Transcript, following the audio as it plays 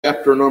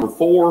chapter number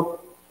 4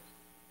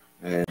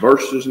 and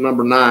verses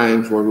number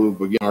 9 is where we'll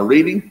begin our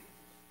reading.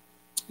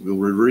 We'll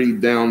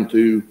read down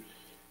to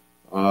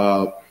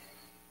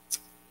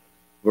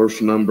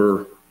verse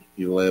number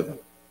 11.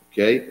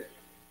 Okay,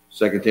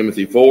 2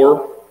 Timothy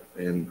 4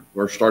 and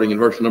starting in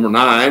verse number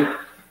 9. The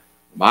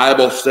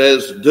Bible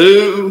says,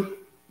 "Do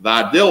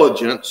thy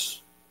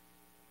diligence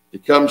to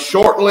come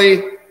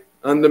shortly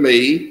unto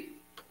me,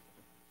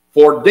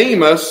 for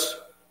Demas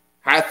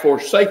hath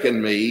forsaken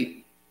me,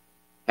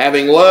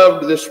 having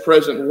loved this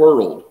present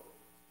world,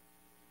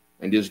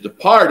 and is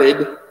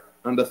departed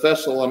unto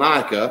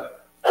Thessalonica,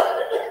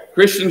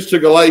 Christians to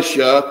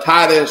Galatia,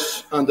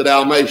 Titus unto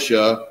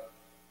Dalmatia.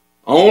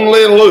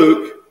 Only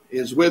Luke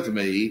is with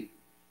me.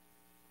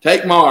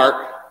 Take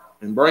Mark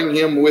and bring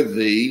him with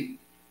thee,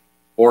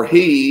 for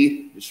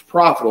he is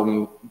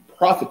profitable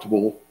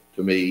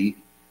to me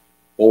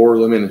for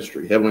the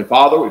ministry." Heavenly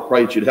Father, we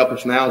pray that you'd help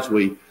us now as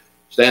we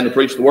stand to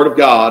preach the word of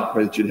God.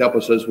 Pray that you'd help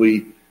us as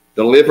we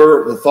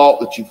deliver the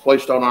thought that you've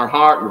placed on our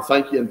heart. We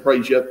thank you and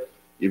praise you.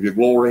 Give you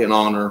glory and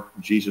honor.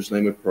 In Jesus'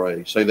 name we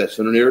pray. Say that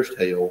sinner nearest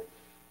hail.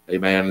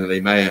 Amen and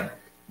amen.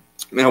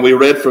 Now, we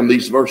read from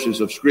these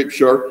verses of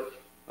Scripture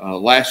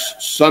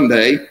last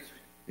Sunday,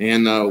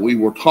 and we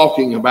were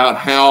talking about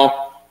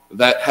how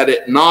that had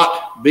it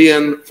not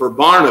been for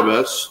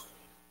Barnabas,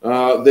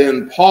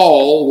 then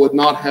Paul would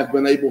not have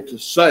been able to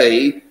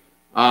say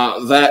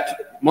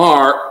that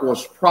Mark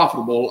was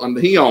profitable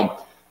unto him.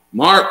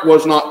 Mark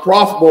was not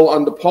profitable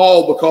unto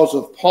Paul because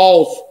of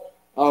Paul's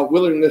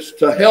willingness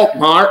to help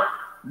Mark,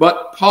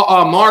 but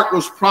Mark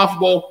was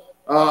profitable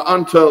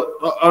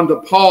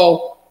unto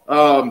Paul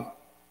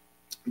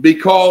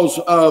because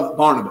of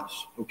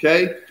Barnabas.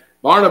 Okay,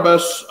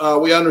 Barnabas,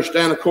 we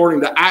understand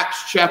according to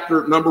Acts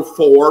chapter number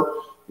 4,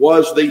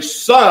 was the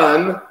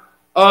son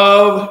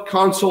of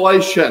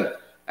consolation,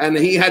 and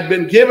he had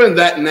been given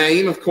that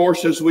name, of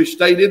course, as we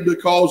stated,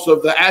 because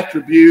of the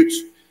attributes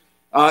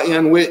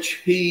in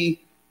which he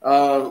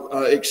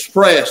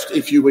expressed,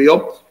 if you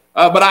will.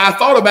 But I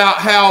thought about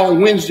how on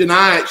Wednesday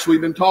nights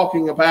we've been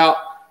talking about,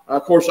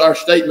 of course, our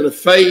statement of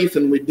faith,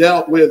 and we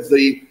dealt with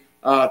the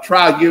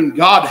triune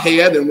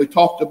Godhead, and we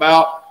talked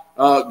about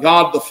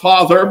God the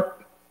Father,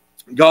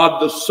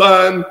 God the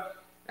Son,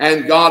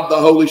 and God the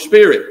Holy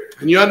Spirit.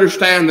 And you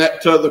understand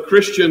that the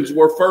Christians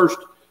were first,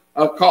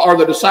 or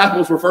the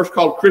disciples were first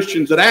called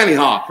Christians at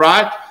Antioch,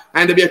 right?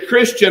 And to be a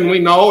Christian, we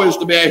know, is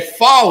to be a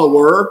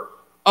follower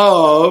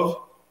of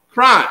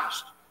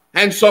Christ.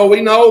 And so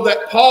we know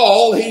that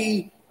Paul,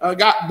 he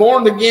got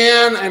born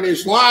again and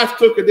his life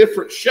took a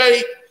different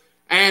shape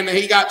and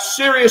he got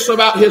serious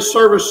about his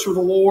service for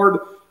the Lord.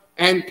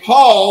 And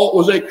Paul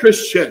was a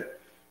Christian.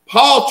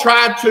 Paul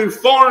tried to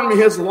form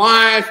his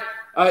life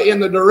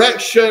in the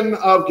direction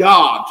of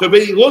God, to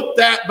be looked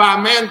at by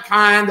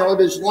mankind, let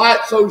his light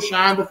so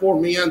shine before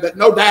men that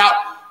no doubt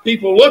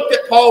people looked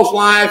at Paul's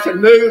life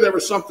and knew there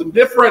was something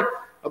different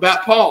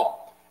about Paul.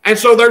 And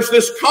so there's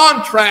this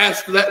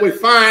contrast that we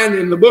find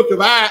in the book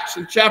of Acts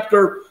in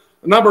chapter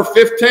number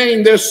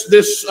 15,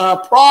 this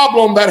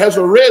problem that has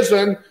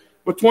arisen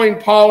between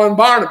Paul and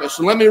Barnabas.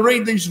 And let me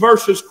read these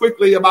verses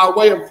quickly by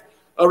way of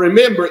a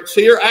remembrance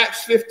here.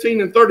 Acts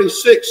 15 and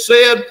 36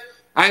 said,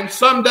 "And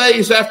some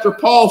days after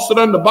Paul said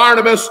unto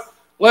Barnabas,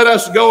 Let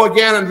us go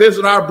again and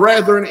visit our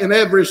brethren in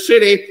every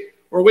city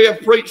where we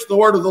have preached the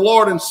word of the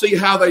Lord, and see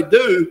how they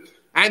do.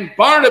 And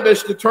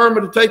Barnabas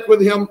determined to take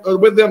with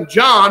them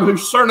John,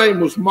 whose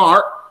surname was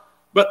Mark.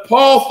 But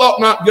Paul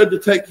thought not good to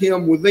take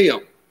him with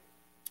them,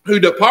 who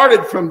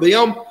departed from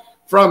them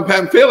from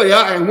Pamphylia,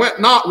 and went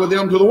not with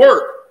them to the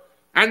work.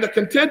 And the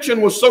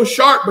contention was so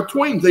sharp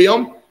between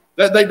them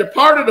that they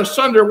departed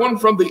asunder one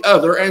from the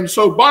other. And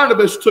so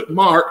Barnabas took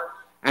Mark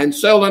and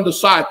sailed unto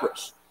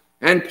Cyprus.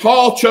 And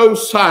Paul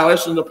chose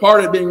Silas and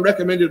departed, being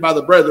recommended by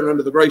the brethren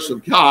unto the grace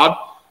of God.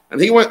 And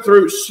he went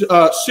through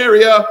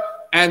Syria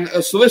and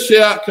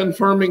Cilicia,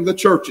 confirming the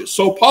churches."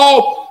 So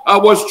Paul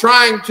was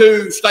trying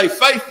to stay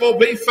faithful,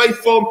 be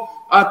faithful,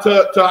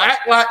 to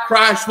act like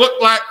Christ, look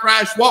like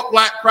Christ, walk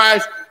like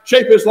Christ,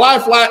 shape his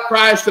life like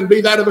Christ, and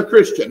be that of a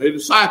Christian, a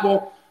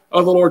disciple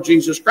of the Lord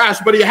Jesus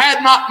Christ. But he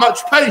had not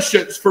much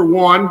patience for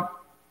one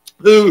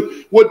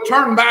who would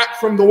turn back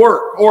from the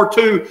work, or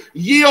to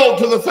yield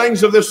to the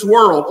things of this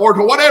world, or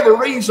to whatever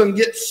reason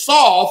get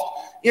soft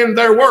in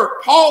their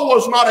work. Paul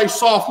was not a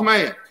soft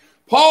man.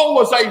 Paul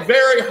was a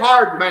very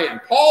hard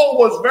man. Paul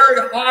was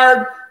very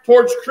hard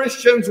towards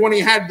Christians when he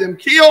had them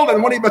killed.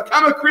 And when he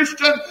became a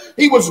Christian,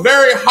 he was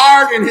very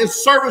hard in his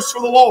service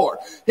for the Lord.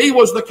 He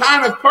was the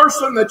kind of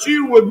person that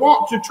you would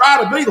want to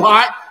try to be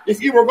like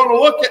if you were going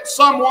to look at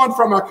someone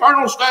from a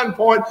carnal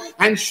standpoint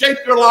and shape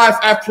your life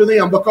after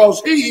them,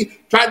 because he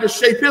tried to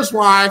shape his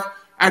life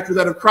after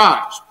that of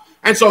Christ.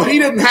 And so he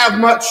didn't have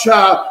much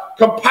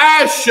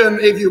compassion,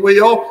 if you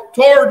will,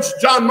 towards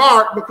John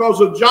Mark, because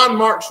of John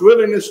Mark's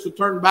willingness to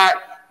turn back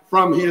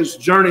from his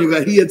journey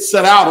that he had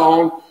set out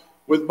on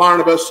with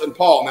Barnabas and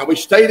Paul. Now, we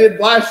stated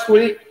last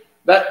week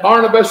that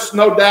Barnabas,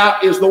 no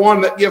doubt, is the one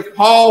that gave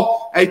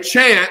Paul a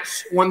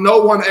chance when no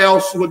one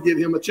else would give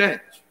him a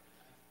chance.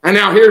 And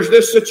now here's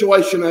this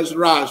situation as it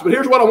arises. But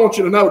here's what I want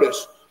you to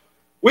notice.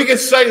 We could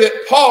say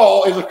that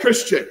Paul is a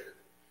Christian.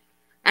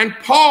 And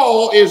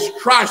Paul is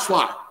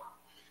Christ-like.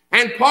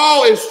 And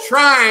Paul is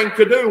trying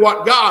to do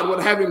what God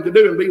would have him to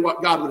do and be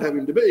what God would have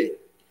him to be.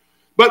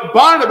 But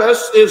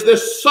Barnabas is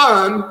this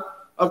son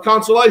of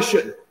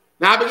consolation.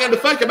 Now I began to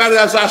think about it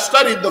as I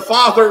studied the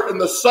Father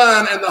and the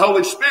Son and the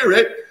Holy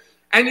Spirit.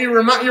 And you're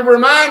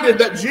reminded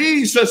that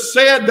Jesus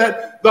said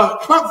that the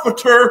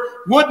Comforter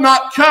would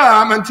not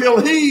come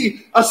until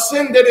he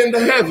ascended into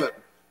heaven.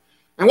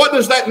 And what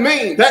does that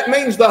mean? That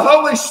means the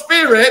Holy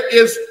Spirit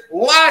is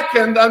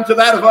likened unto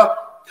that of a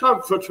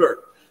comforter.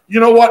 You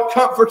know what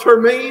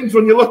comforter means?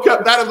 When you look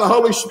up that of the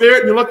Holy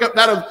Spirit and you look up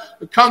that of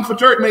the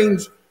Comforter, it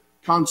means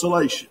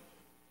consolation.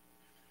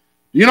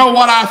 You know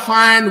what I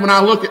find when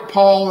I look at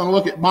Paul and I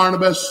look at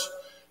Barnabas?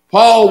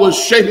 Paul was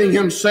shaping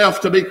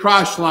himself to be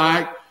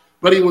Christ-like,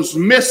 but he was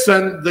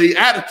missing the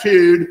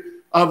attitude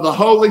of the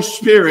Holy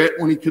Spirit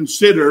when he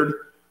considered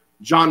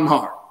John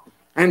Mark.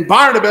 And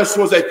Barnabas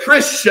was a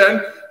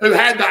Christian who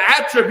had the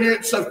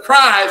attributes of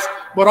Christ,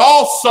 but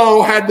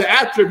also had the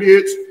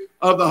attributes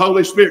of the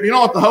Holy Spirit. You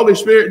know what the Holy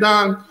Spirit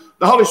done?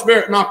 The Holy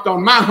Spirit knocked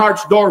on my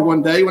heart's door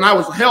one day when I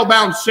was a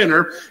hell-bound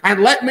sinner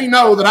and let me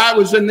know that I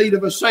was in need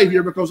of a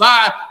Savior because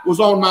I was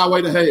on my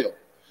way to hell.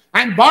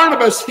 And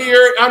Barnabas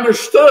here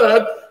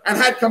understood and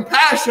had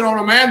compassion on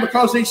a man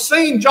because he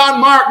seen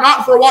John Mark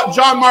not for what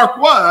John Mark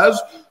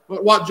was,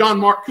 but what John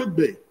Mark could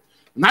be.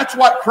 And that's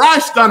what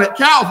Christ done at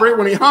Calvary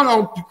when he hung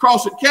on the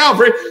cross at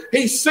Calvary.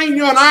 He seen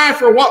you and I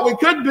for what we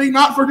could be,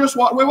 not for just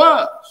what we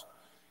was.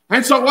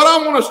 And so what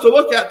I want us to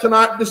look at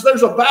tonight is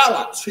there's a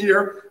balance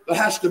here that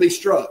has to be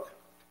struck.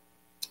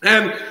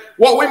 And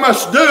what we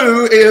must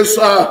do is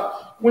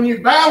when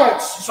you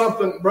balance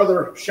something,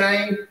 Brother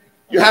Shane,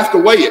 you have to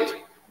weigh it.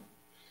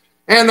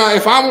 And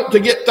if I want to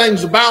get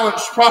things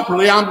balanced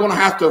properly, I'm going to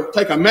have to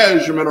take a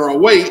measurement or a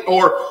weight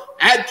or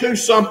add to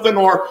something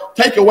or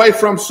take away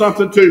from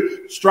something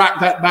to strike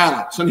that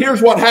balance. And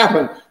here's what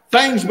happened.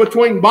 Things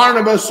between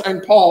Barnabas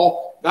and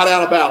Paul got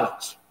out of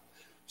balance.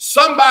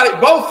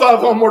 Both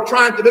of them were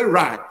trying to do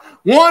right.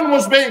 One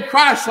was being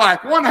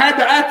Christ-like. One had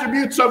the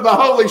attributes of the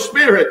Holy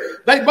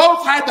Spirit. They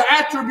both had the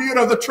attribute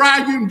of the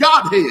triune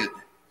Godhead.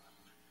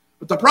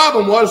 But the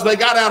problem was they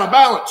got out of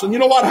balance. And you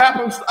know what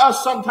happens to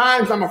us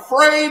sometimes? I'm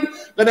afraid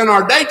that in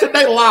our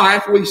day-to-day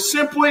life, we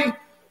simply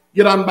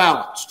get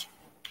unbalanced.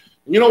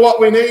 And you know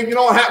what we need? You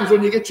know what happens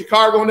when you get your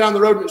car going down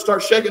the road and it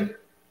starts shaking?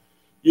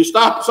 You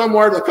stop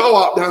somewhere at the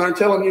co-op down there and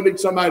tell them you need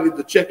somebody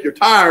to check your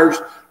tires,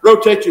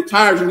 rotate your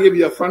tires, and give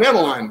you a front end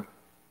alignment.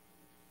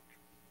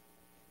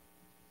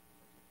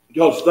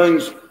 Because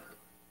things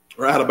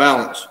are out of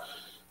balance.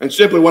 And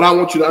simply what I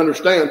want you to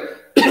understand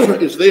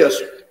is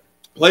this.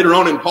 Later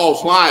on in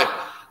Paul's life,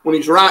 when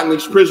he's writing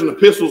these prison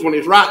epistles, when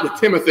he's writing to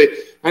Timothy,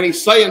 and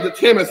he's saying to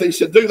Timothy, he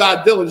said, do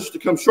thy diligence to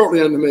come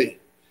shortly unto me.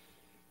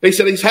 He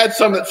said he's had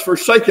some that's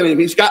forsaken him.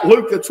 He's got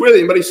Luke that's with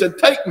him, but he said,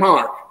 take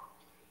Mark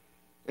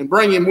and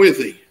bring him with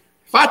thee.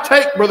 If I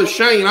take Brother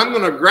Shane, I'm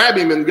going to grab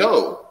him and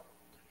go.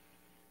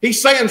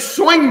 He's saying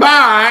swing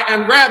by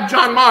and grab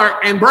John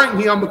Mark and bring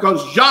him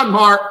because John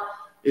Mark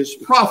is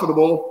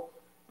profitable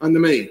unto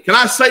me. Can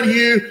I say to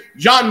you,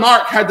 John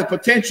Mark had the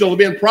potential of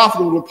being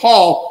profitable to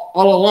Paul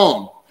all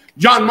along.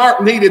 John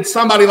Mark needed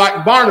somebody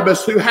like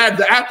Barnabas who had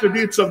the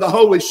attributes of the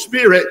Holy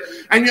Spirit.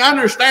 And you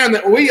understand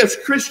that we as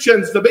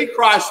Christians, to be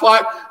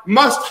Christ-like,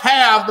 must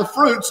have the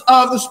fruits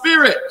of the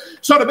Spirit.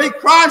 So to be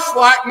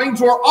Christ-like means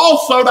we're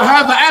also to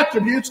have the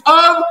attributes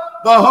of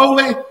the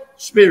Holy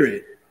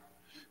Spirit.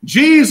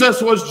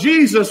 Jesus was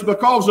Jesus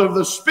because of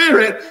the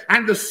Spirit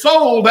and the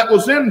soul that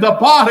was in the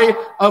body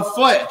of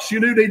flesh.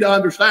 You do need to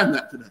understand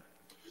that today.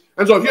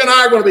 And so if you and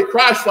I are going to be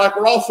Christ-like,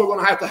 we're also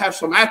going to have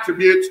some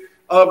attributes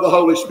of the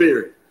Holy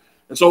Spirit.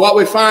 And so what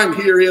we find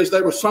here is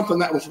there was something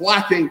that was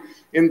lacking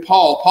in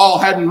Paul. Paul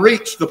hadn't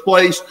reached the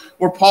place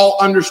where Paul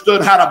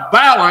understood how to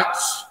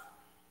balance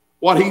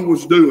what he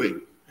was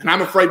doing. And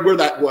I'm afraid we're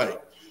that way.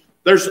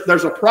 There's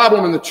a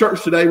problem in the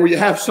church today where you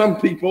have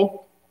some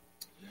people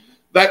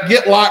that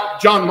get like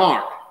John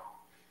Mark.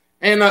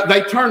 And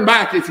they turn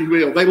back, if you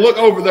will. They look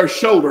over their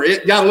shoulder.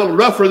 It got a little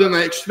rougher than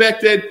they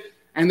expected,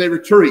 and they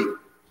retreat.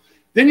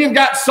 Then you've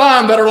got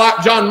some that are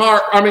like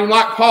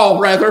like Paul,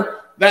 rather,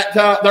 that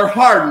they're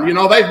hardened. You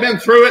know, they've been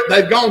through it.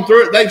 They've gone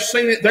through it. They've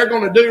seen it. They're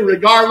going to do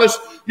regardless.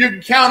 You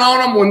can count on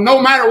them when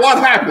no matter what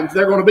happens,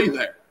 they're going to be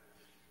there.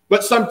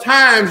 But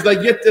sometimes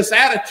they get this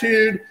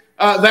attitude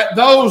that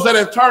those that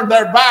have turned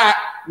their back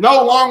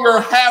no longer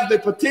have the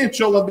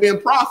potential of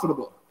being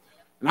profitable.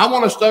 And I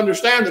want us to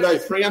understand today,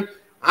 friend,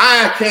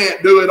 I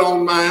can't do it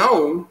on my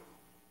own.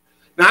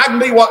 Now, I can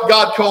be what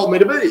God called me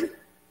to be.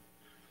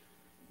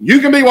 You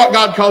can be what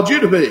God called you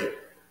to be.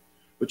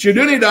 But you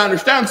do need to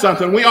understand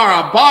something. We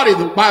are a body,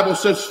 the Bible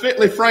says,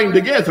 fitly framed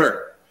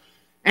together.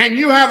 And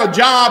you have a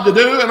job to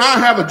do, and I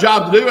have a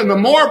job to do. And the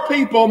more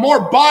people,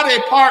 more body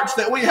parts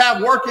that we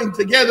have working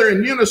together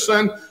in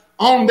unison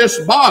on this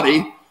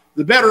body,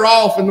 the better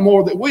off and the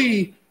more that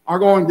we are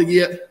going to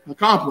get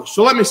accomplished.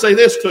 So let me say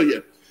this to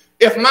you.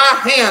 If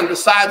my hand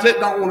decides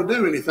it don't want to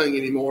do anything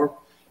anymore,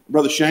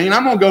 Brother Shane,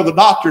 I'm going to go to the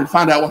doctor and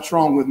find out what's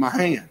wrong with my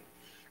hand.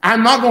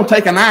 I'm not going to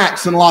take an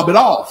axe and lob it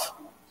off.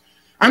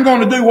 I'm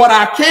going to do what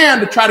I can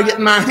to try to get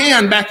my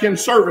hand back in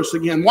service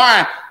again.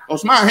 Why?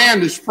 Because my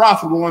hand is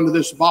profitable unto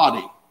this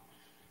body.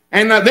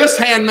 And this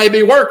hand may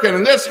be working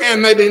and this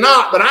hand may be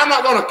not, but I'm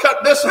not going to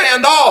cut this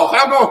hand off.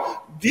 I'm going to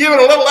give it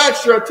a little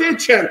extra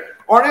attention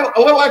or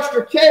a little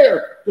extra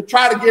care to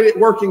try to get it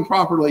working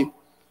properly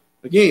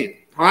again.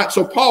 All right,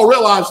 so Paul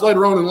realized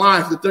later on in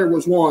life that there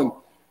was one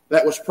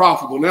that was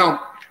profitable.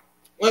 Now,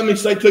 let me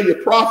say to you,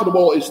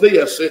 profitable is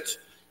this. It's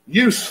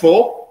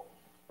useful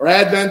or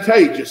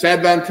advantageous.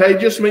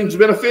 Advantageous means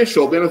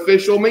beneficial.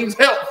 Beneficial means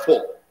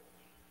helpful.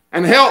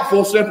 And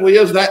helpful simply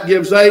is that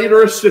gives aid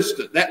or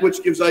assistance, that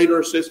which gives aid or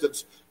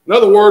assistance. In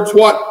other words,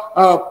 what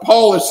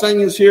Paul is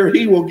saying is here,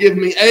 he will give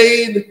me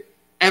aid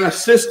and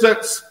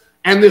assistance,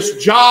 and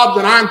this job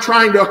that I'm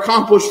trying to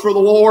accomplish for the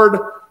Lord,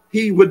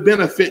 he would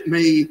benefit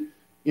me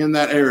in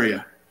that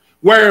area.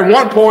 Where at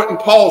one point in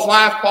Paul's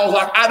life, Paul's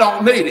like, I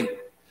don't need him.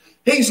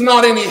 He's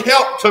not any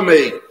help to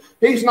me.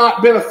 He's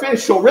not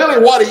beneficial.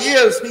 Really what he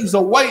is, he's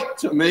a weight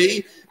to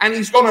me, and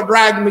he's going to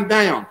drag me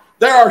down.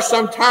 There are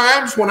some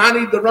times when I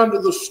need to run to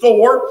the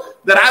store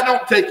that I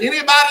don't take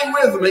anybody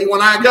with me when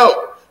I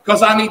go,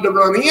 because I need to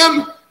run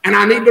in and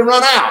I need to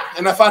run out.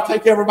 And if I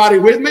take everybody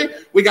with me,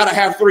 we got to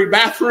have 3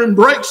 bathroom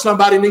breaks.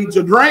 Somebody needs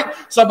a drink.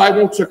 Somebody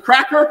wants a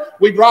cracker.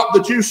 We drop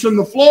the juice on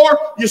the floor.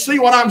 You see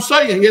what I'm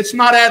saying? It's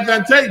not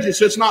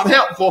advantageous. It's not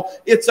helpful.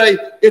 It's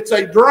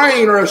a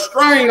drain or a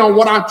strain on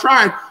what I'm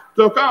trying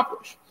to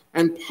accomplish.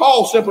 And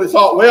Paul simply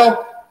thought,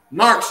 well,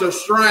 Mark's a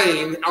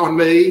strain on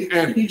me,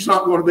 and he's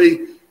not going to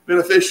be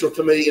beneficial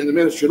to me in the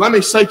ministry. Let me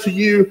say to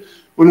you,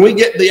 when we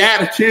get the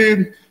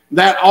attitude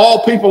that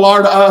all people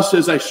are to us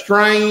is a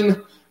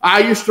strain. I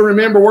used to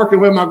remember working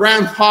with my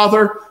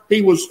grandfather.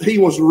 He was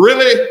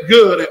really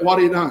good at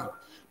what he done.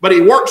 But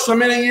he worked so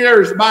many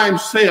years by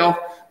himself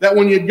that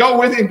when you'd go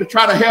with him to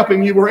try to help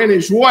him, you were in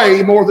his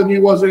way more than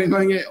you was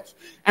anything else.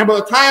 And by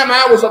the time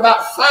I was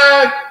about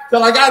 5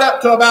 till I got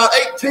up to about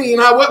 18,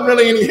 I wasn't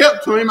really any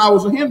help to him. I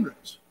was a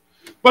hindrance.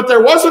 But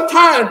there was a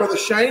time, Brother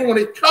Shane, when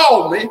he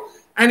called me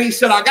and he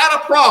said, I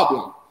got a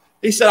problem.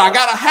 He said, I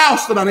got a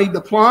house that I need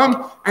to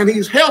plumb, and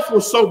his health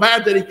was so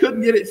bad that he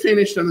couldn't get it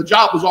finished, and the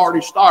job was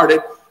already started.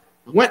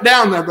 I went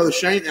down there, Brother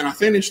Shane, and I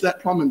finished that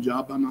plumbing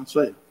job by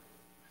myself.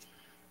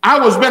 I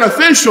was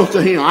beneficial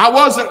to him. I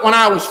wasn't when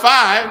I was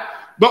 5,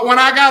 but when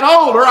I got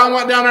older, I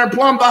went down there and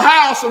plumbed the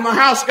house, and the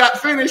house got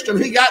finished,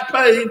 and he got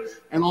paid,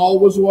 and all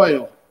was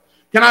well.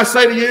 Can I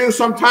say to you,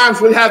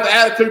 sometimes we have the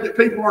attitude that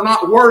people are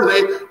not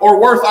worthy or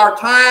worth our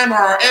time or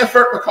our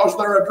effort because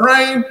they're a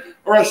drain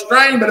or a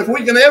strain, but if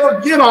we can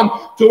ever get them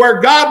to where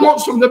God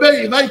wants them to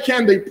be, they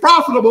can be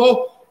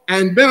profitable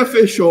and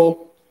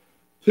beneficial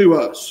to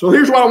us. So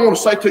here's what I want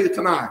to say to you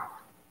tonight.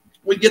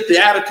 We get the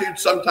attitude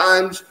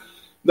sometimes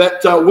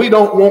that we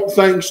don't want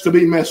things to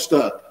be messed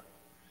up.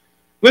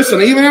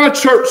 Listen, even in a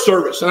church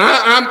service, and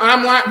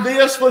I'm like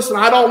this, listen,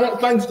 I don't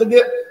want things to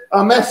get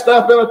messed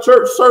up in a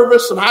church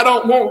service, and I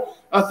don't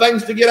want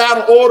things to get out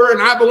of order,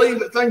 and I believe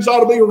that things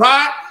ought to be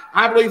right.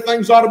 I believe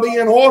things ought to be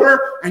in order,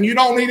 and you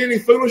don't need any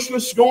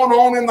foolishness going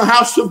on in the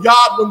house of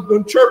God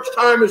when church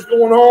time is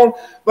going on.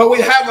 But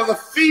we have the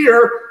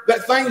fear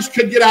that things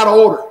could get out of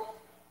order.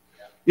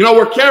 You know,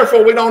 we're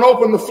careful we don't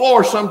open the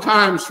floor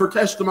sometimes for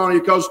testimony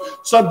because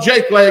some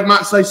Jake leg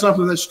might say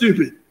something that's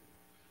stupid.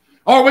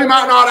 Or we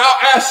might not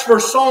ask for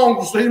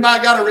songs.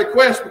 Anybody got a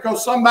request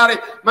because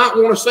somebody might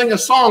want to sing a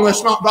song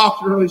that's not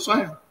doctrinally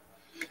sound.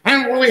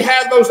 And when we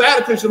have those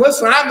attitudes, and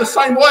listen, I'm the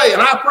same way,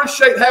 and I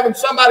appreciate having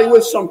somebody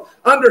with some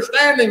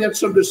understanding and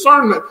some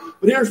discernment.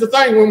 But here's the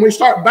thing, when we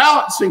start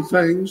balancing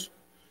things,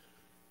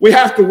 we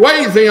have to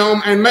weigh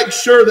them and make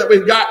sure that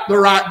we've got the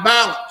right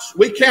balance.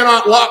 We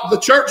cannot lock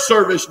the church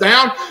service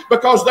down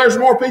because there's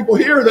more people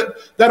here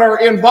that are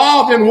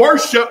involved in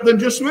worship than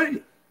just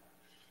me.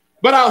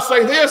 But I'll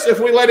say this, if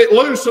we let it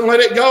loose and let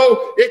it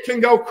go, it can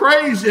go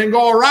crazy and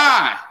go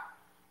awry.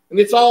 And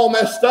it's all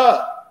messed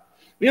up.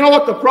 You know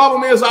what the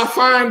problem is? I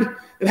find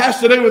it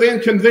has to do with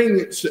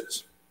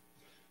inconveniences.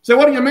 So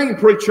what do you mean,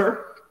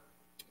 preacher?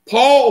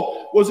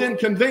 Paul was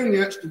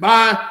inconvenienced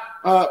by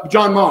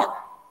John Mark.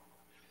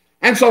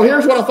 And so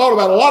here's what I thought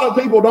about. A lot of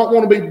people don't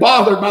want to be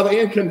bothered by the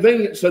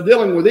inconvenience of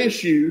dealing with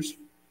issues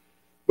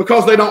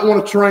because they don't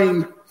want to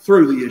train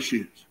through the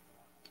issues.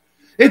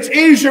 It's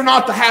easier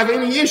not to have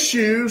any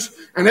issues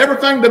and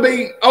everything to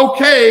be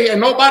okay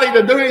and nobody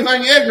to do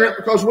anything ignorant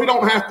because we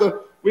don't have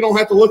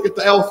to look at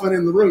the elephant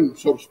in the room,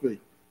 so to speak.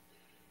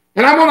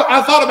 And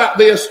I thought about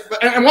this,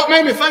 and what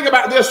made me think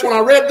about this when I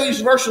read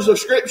these verses of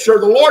Scripture,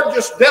 the Lord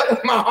just dealt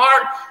with my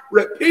heart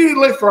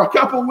repeatedly for a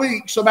couple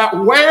weeks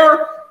about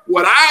where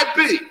would I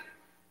be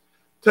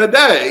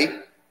today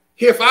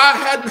if I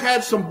hadn't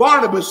had some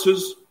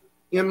Barnabases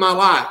in my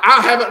life. I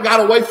haven't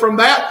got away from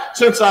that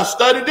since I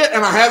studied it,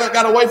 and I haven't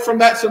got away from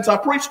that since I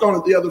preached on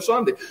it the other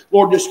Sunday.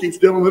 Lord just keeps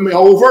dealing with me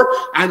over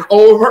and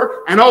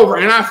over and over.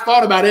 And I've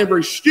thought about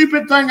every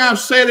stupid thing I've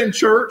said in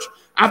church.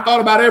 I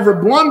thought about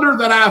every blunder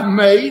that I've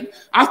made.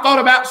 I thought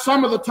about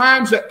some of the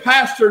times that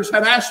pastors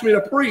had asked me to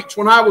preach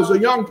when I was a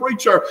young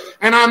preacher,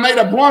 and I made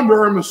a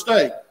blunder or a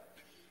mistake.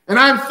 And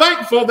I'm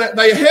thankful that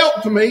they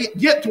helped me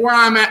get to where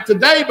I'm at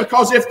today,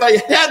 because if they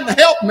hadn't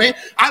helped me,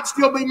 I'd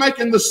still be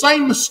making the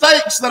same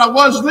mistakes that I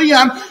was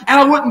then, and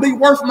I wouldn't be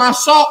worth my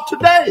salt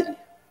today.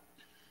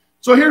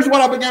 So here's what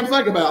I began to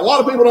think about. A lot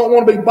of people don't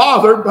want to be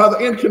bothered by the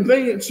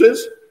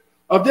inconveniences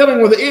of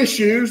dealing with the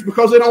issues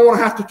because they don't want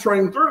to have to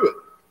train through it.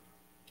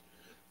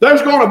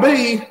 There's going to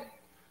be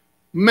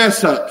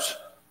mess ups.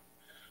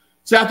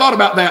 See, I thought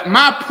about that.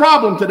 My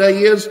problem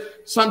today is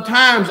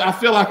sometimes I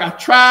feel like I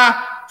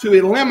try to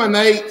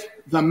eliminate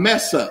the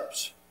mess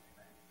ups.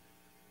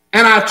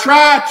 And I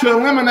try to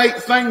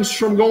eliminate things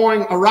from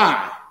going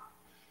awry.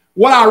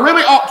 What I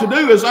really ought to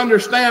do is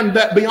understand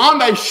that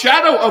beyond a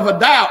shadow of a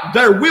doubt,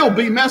 there will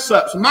be mess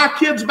ups. My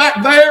kids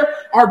back there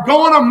are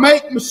going to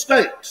make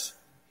mistakes.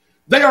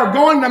 They are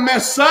going to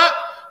mess up.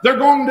 They're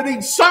going to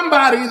need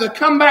somebody to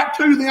come back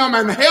to them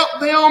and help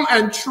them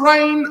and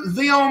train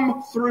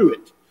them through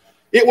it.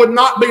 It would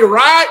not be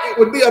right. It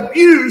would be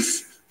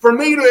abuse for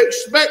me to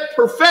expect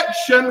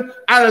perfection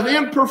out of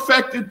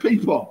imperfected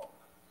people.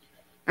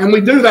 And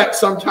we do that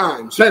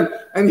sometimes.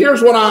 And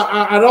here's what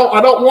I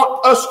don't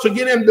want us to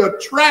get into a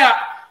trap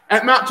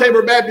at Mount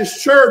Tabor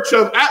Baptist Church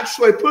of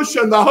actually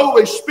pushing the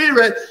Holy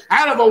Spirit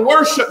out of a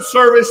worship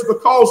service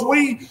because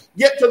we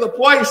get to the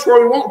place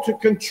where we want to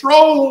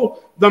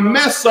control the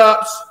mess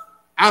ups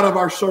out of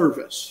our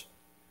service.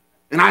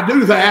 And I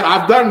do that.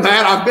 I've done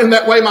that. I've been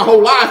that way my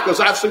whole life because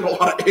I've seen a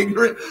lot of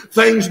ignorant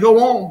things go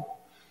on.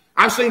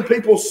 I've seen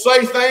people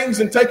say things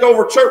and take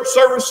over church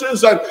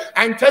services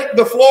and take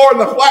the floor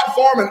and the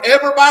platform, and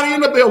everybody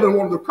in the building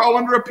wanted to crawl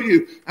under a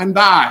pew and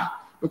die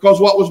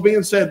because what was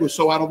being said was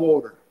so out of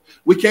order.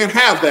 We can't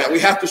have that. We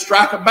have to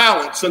strike a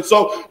balance. And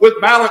so with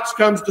balance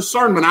comes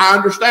discernment. I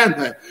understand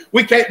that.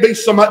 We can't be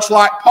so much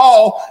like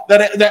Paul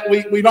that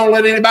we don't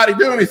let anybody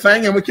do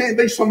anything, and we can't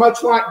be so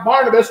much like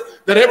Barnabas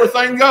that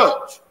everything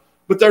goes.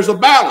 But there's a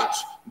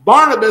balance.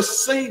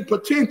 Barnabas seen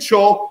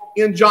potential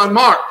in John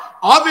Mark.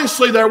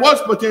 Obviously, there was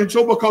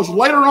potential because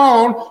later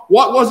on,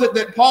 what was it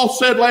that Paul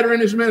said later in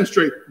his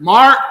ministry?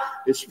 Mark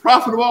is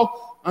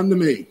profitable unto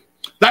me.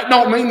 That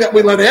don't mean that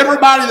we let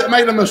everybody that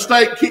made a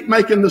mistake keep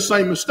making the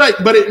same mistake.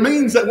 But it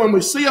means that when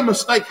we see a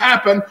mistake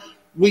happen,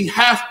 we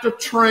have to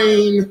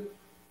train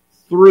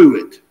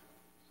through it.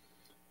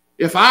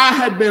 If I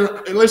had been,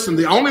 listen,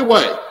 the only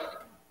way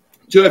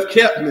to have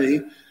kept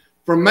me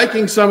from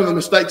making some of the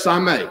mistakes I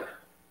made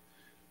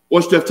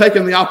was to have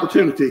taken the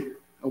opportunity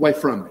away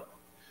from me.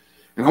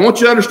 And I want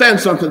you to understand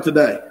something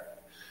today.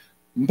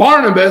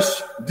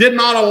 Barnabas did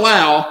not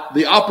allow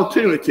the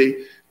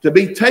opportunity to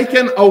be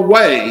taken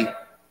away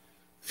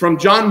from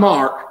John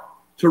Mark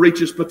to reach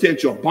his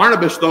potential.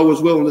 Barnabas, though,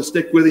 was willing to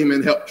stick with him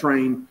and help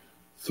train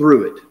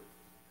through it.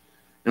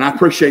 And I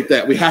appreciate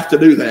that. We have to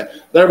do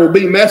that. There will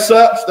be mess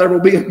ups. There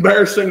will be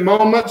embarrassing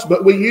moments,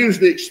 but we use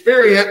the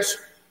experience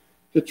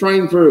to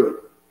train through it.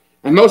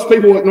 And most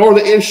people ignore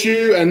the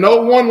issue, and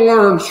no one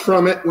learns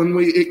from it when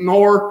we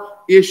ignore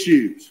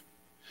issues.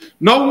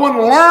 No one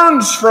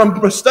learns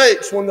from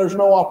mistakes when there's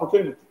no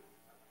opportunity.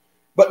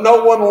 But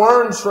no one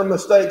learns from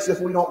mistakes if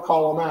we don't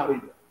call them out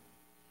either.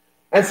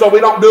 And so we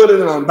don't do it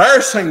in an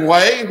embarrassing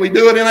way. We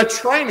do it in a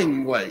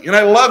training way, in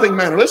a loving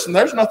manner. Listen,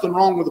 there's nothing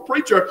wrong with a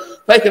preacher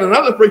taking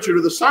another preacher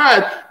to the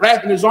side,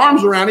 wrapping his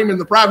arms around him in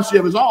the privacy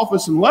of his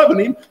office and loving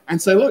him and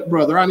say, look,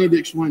 brother, I need to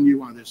explain to you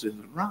why this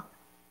isn't right.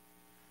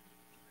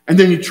 And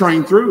then you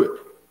train through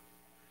it.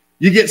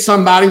 You get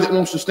somebody that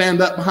wants to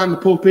stand up behind the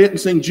pulpit and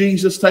sing,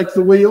 Jesus, take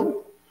the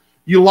wheel.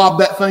 You lob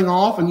that thing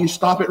off and you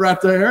stop it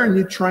right there and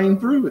you train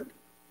through it.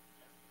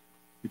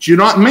 But you're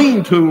not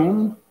mean to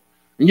them.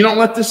 And you don't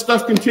let this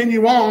stuff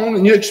continue on,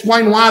 and you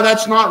explain why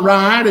that's not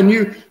right, and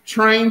you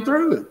train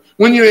through it.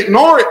 When you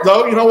ignore it,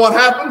 though, you know what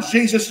happens?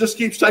 Jesus just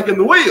keeps taking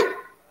the wheel.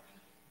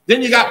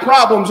 Then you got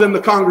problems in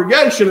the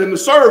congregation, in the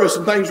service,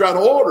 and things are out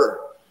of order.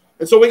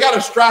 And so we got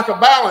to strike a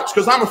balance,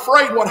 because I'm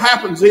afraid what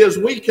happens is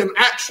we can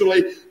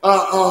actually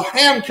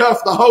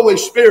handcuff the Holy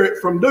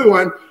Spirit from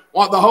doing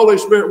what the Holy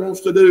Spirit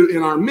wants to do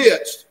in our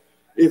midst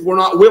if we're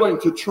not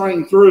willing to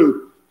train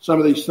through some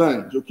of these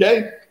things,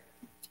 okay?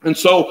 And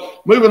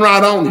so, moving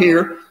right on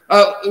here,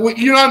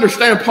 you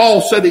understand. Paul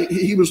said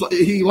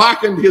he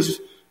likened his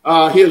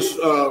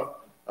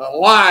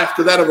life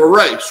to that of a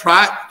race,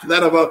 right? To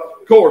that of a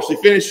course. He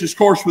finished his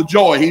course with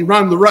joy. He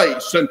ran the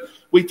race, and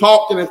we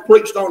talked and have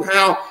preached on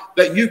how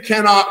that you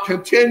can't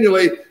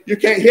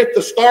hit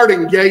the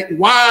starting gate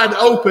wide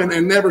open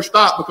and never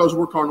stop because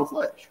we're carnal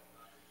flesh.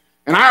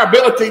 And our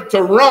ability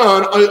to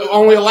run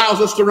only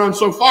allows us to run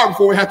so far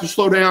before we have to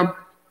slow down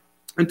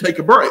and take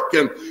a break.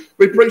 And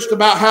we preached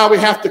about how we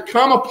have to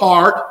come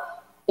apart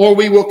or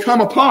we will come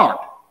apart.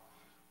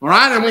 All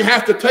right? And we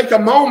have to take a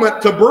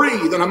moment to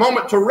breathe and a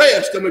moment to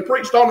rest. And we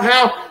preached on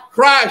how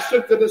Christ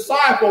took the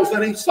disciples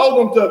and he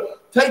told them to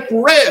take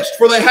rest,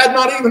 for they had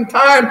not even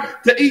time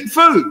to eat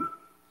food.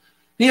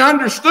 He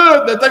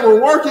understood that they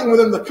were working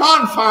within the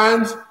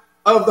confines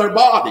of their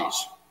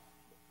bodies,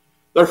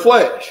 their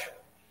flesh.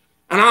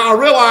 And I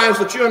realize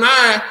that you and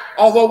I,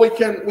 although we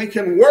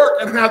can work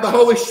and have the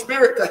Holy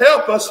Spirit to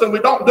help us, and we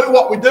don't do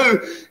what we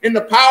do in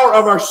the power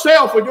of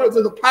ourselves, we do it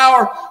through the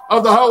power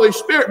of the Holy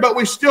Spirit, but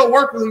we still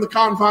work within the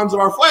confines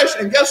of our flesh.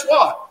 And guess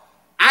what?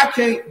 I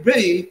can't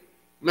be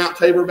Mount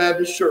Tabor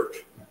Baptist Church.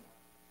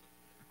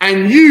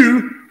 And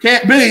you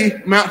can't be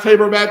Mount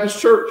Tabor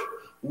Baptist Church.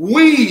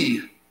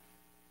 We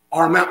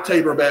are Mount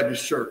Tabor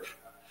Baptist Church.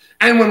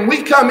 And when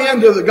we come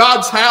into the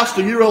God's house,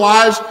 do you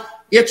realize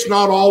it's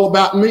not all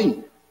about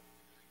me?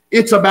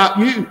 It's about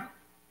you.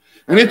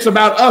 And it's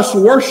about us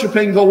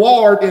worshiping the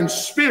Lord in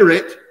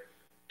spirit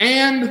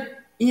and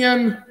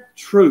in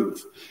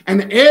truth.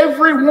 And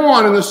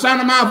everyone in the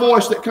sound of my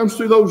voice that comes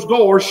through those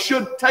doors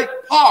should take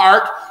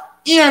part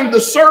in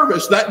the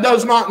service. That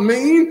does not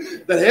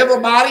mean that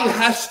everybody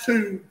has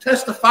to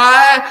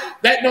testify.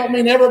 That don't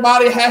mean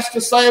everybody has to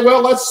say,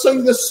 well, let's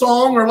sing this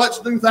song or let's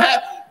do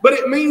that. But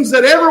it means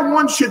that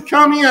everyone should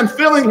come in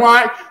feeling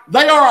like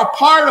they are a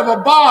part of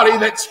a body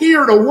that's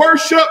here to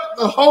worship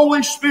the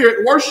Holy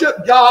Spirit,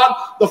 worship God,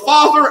 the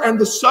Father, and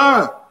the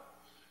Son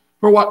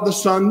for what the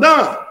Son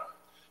done.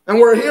 And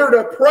we're here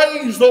to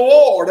praise the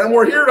Lord, and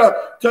we're here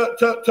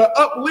to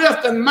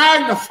uplift and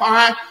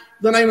magnify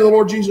the name of the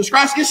Lord Jesus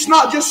Christ. It's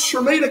not just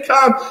for me to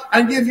come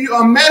and give you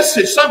a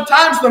message.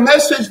 Sometimes the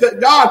message that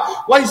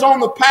God lays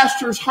on the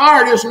pastor's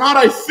heart is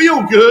not a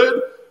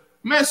feel-good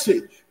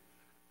message.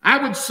 I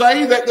would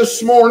say that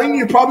this morning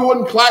you probably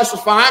wouldn't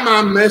classify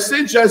my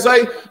message as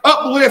a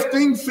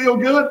uplifting,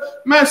 feel-good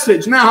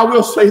message. Now, I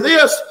will say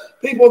this.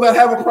 People that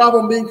have a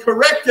problem being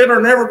corrected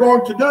are never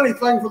going to do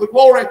anything for the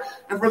glory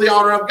and for the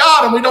honor of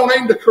God. And we don't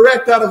aim to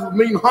correct out of a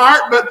mean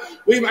heart, but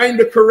we aim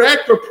to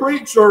correct or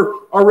preach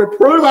or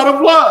reprove out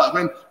of love.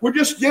 And we're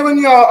just giving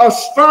you a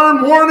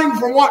stern warning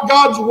from what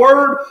God's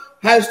Word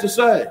has to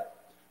say.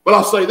 But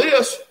I'll say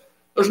this.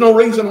 There's no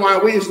reason why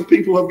we as the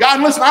people of God,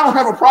 and listen, I don't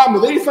have a problem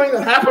with anything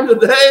that happened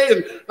today,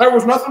 and there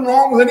was nothing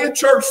wrong with any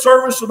church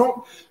service, so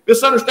don't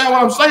misunderstand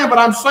what I'm saying, but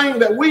I'm saying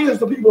that we as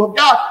the people of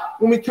God,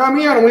 when we come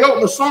in and we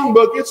open the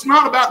songbook, it's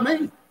not about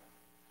me.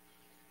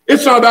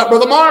 It's not about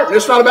Brother Martin.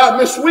 It's not about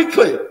Miss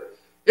Weekly.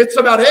 It's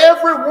about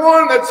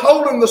everyone that's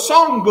holding the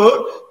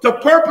songbook to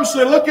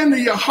purposely look into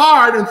your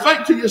heart and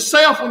think to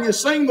yourself when you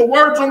sing the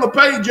words on the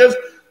pages,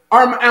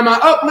 am I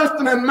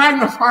uplifting and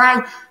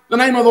magnifying the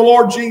name of the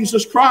Lord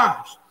Jesus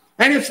Christ?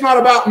 And it's not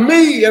about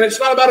me, and it's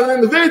not about an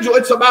individual.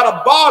 It's about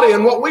a body.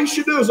 And what we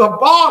should do as a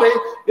body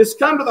is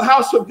come to the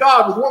house of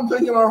God with one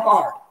thing in our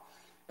heart.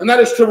 And that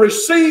is to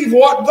receive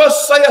what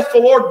thus saith the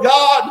Lord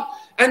God,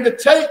 and to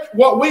take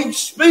what we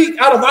speak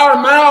out of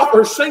our mouth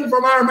or sing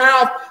from our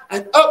mouth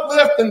and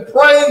uplift and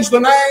praise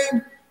the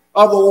name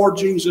of the Lord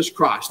Jesus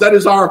Christ. That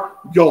is our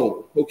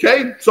goal.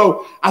 Okay?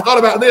 So I thought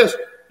about this.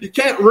 You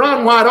can't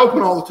run wide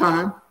open all the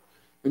time,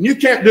 and you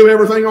can't do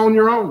everything on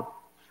your own.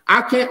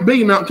 I can't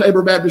be Mount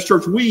Tabor Baptist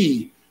Church.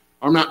 We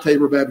are Mount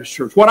Tabor Baptist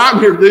Church. What I'm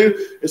here to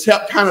do is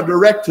help kind of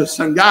direct us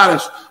and guide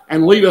us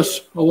and lead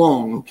us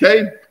along,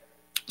 okay?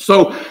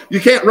 So you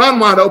can't run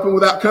wide open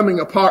without coming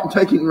apart and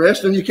taking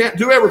rest, and you can't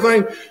do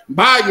everything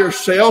by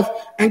yourself.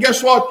 And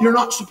guess what? You're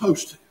not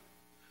supposed to.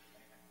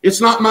 It's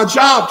not my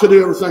job to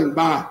do everything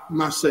by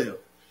myself.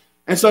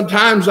 And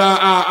sometimes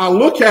I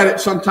look at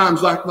it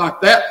sometimes like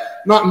that,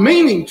 not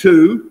meaning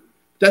to.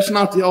 That's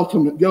not the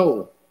ultimate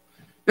goal.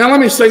 Now,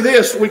 let me say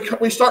this.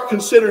 We start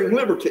considering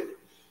liberty.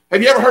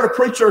 Have you ever heard a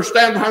preacher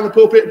stand behind the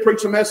pulpit and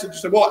preach a message and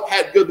say, well, I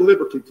had good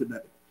liberty today?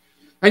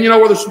 And you know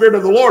where the Spirit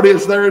of the Lord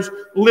is, there's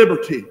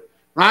liberty,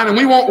 right? And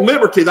we want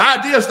liberty. The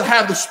idea is to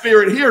have the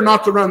Spirit here,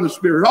 not to run the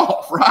Spirit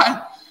off,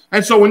 right?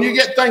 And so when you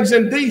get things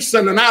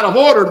indecent and out of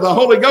order, the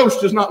Holy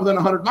Ghost is not within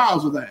 100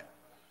 miles of that.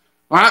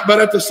 All right? But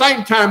at the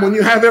same time, when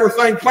you have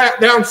everything clamped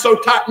down so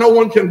tight no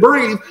one can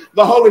breathe,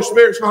 the Holy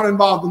Spirit's not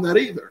involved in that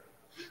either.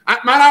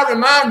 Might I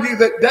remind you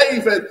that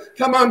David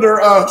come under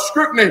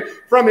scrutiny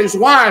from his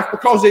wife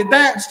because he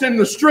danced in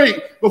the street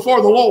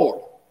before the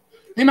Lord.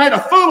 He made a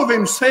fool of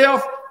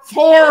himself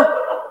for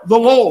the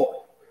Lord.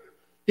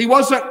 He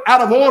wasn't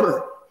out of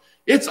order.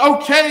 It's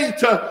okay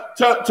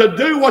to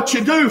do what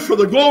you do for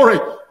the glory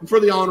and for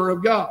the honor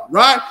of God,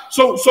 right?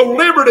 So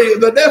liberty,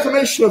 the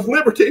definition of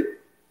liberty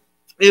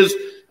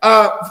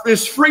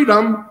is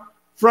freedom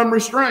from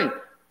restraint.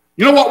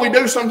 You know what we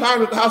do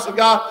sometimes at the house of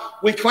God?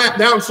 We clamp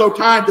down so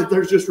tight that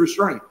there's just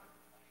restraint.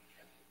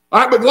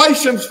 All right, but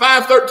Galatians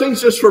 5:13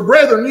 says, for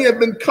brethren, ye have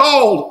been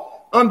called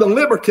unto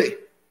liberty.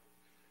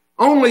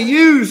 Only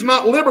use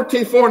not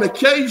liberty for an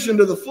occasion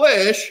to the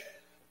flesh,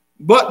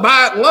 but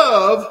by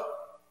love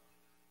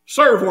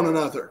serve one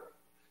another.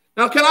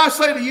 Now, can I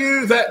say to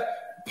you that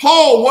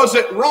Paul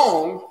wasn't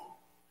wrong,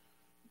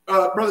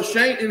 Brother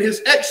Shane, in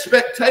his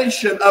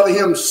expectation of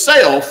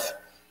himself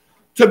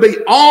to be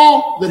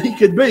all that he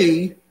could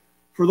be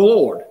for the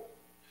Lord.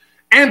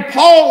 And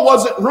Paul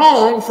wasn't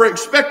wrong for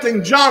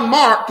expecting John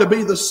Mark to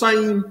be the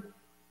same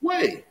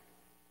way.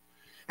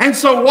 And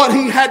so what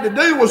he had to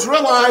do was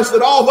realize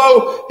that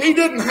although he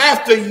didn't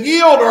have to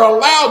yield or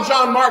allow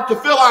John Mark to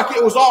feel like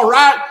it was all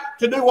right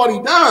to do what he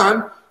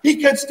done, he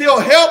could still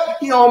help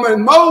him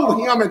and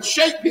mold him and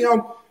shape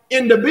him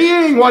into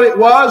being what it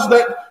was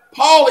that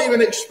Paul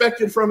even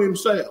expected from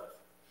himself.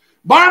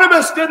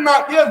 Barnabas did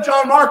not give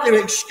John Mark an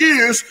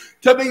excuse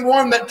to be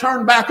one that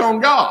turned back on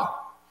God.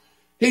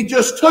 He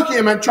just took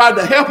him and tried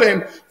to help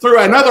him through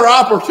another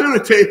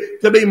opportunity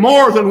to be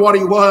more than what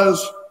he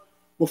was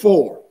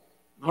before.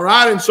 All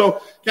right, and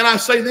so can I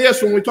say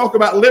this? When we talk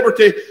about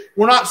liberty,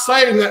 we're not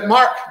saying that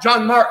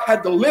John Mark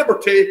had the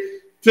liberty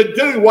to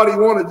do what he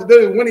wanted to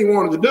do, when he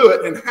wanted to do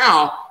it, and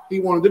how he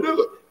wanted to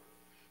do it.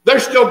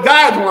 There's still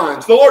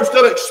guidelines. The Lord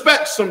still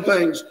expects some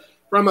things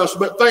from us,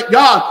 but thank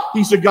God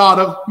He's a God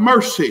of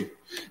mercy.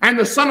 And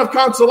the Son of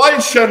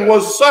Consolation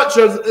was such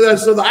as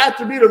the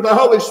attribute of the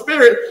Holy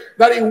Spirit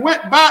that He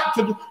went back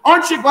to.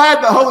 Aren't you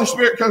glad the Holy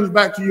Spirit comes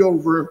back to you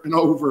over and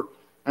over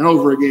and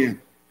over again?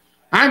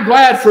 I'm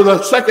glad for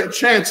the second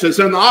chances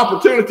and the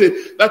opportunity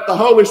that the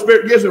Holy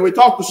Spirit gives me. We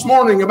talked this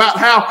morning about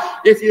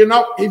how if you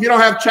don't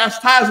have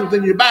chastisement,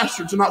 then you're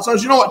bastards and not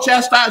sons. You know what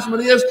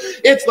chastisement is?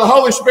 It's the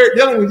Holy Spirit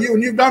dealing with you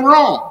when you've done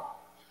wrong.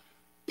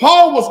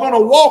 Paul was going to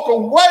walk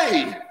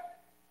away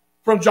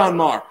from John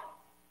Mark.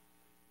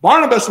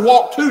 Barnabas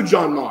walked to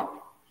John Mark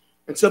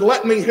and said,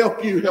 let me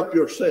help you help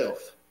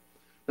yourself.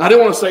 Now, I do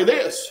want to say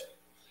this.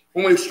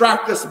 When we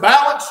strike this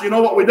balance, you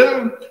know what we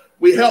do?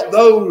 We help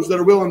those that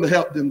are willing to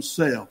help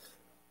themselves.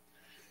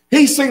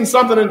 He's seen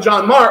something in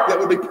John Mark that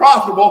would be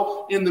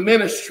profitable in the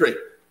ministry.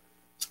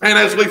 And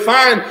as we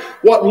find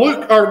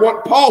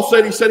what Paul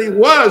said, he said he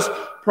was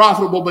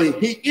profitable to me.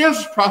 He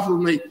is profitable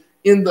to me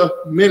in the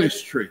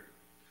ministry.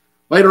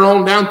 Later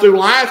on down through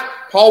life,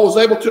 Paul was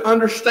able to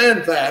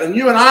understand that. And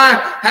you and I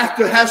have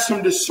to have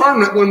some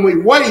discernment when we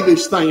weigh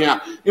this thing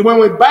out. And when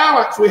we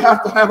balance, we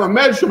have to have a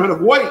measurement of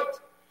weight.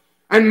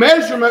 And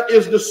measurement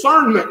is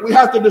discernment. We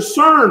have to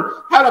discern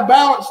how to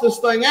balance this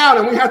thing out,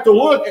 and we have to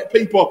look at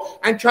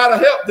people and try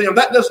to help them.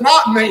 That does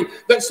not mean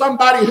that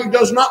somebody who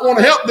does not want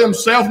to help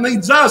themselves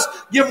needs us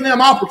giving them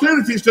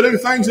opportunities to do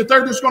things that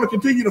they're just going to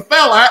continue to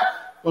fail at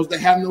because they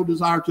have no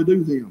desire to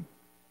do them.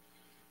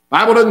 The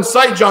Bible doesn't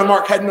say John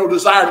Mark had no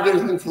desire to do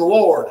anything for the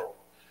Lord.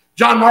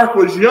 John Mark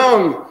was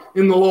young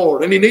in the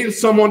Lord, and he needed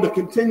someone to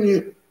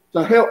continue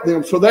to help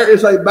them. So there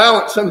is a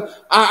balance. And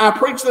I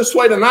preach this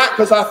way tonight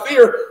because I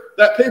fear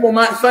that people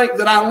might think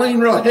that I lean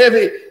real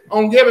heavy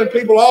on giving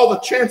people all the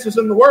chances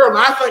in the world. And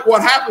I think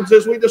what happens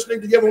is we just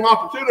need to give them an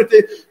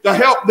opportunity to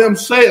help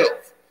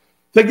themselves,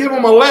 to give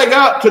them a leg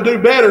up to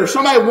do better. If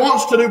somebody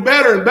wants to do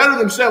better and better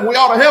themselves, we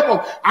ought to help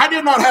them. I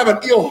did not have an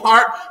ill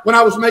heart when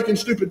I was making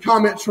stupid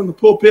comments from the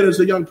pulpit as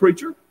a young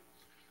preacher.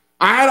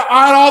 I had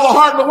all the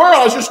heart in the world.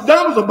 I was just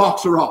dumb as a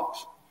box of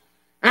rocks.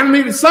 And I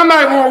needed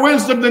somebody more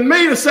wisdom than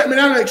me to sit me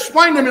down and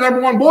explain to me, number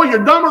one, boy,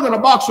 you're dumber than a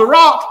box of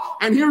rocks,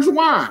 and here's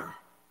why.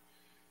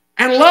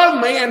 And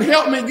love me and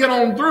help me get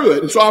on through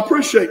it. And so I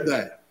appreciate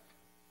that.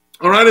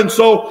 All right, and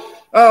so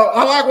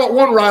I like what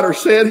one writer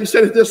said. He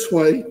said it this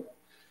way.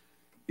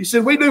 He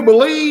said, we do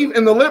believe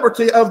in the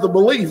liberty of the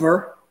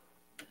believer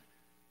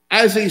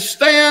as he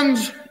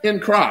stands in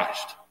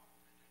Christ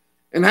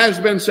and has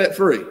been set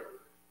free.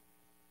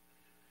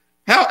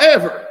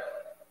 However,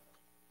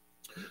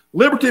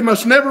 liberty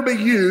must never be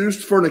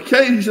used for an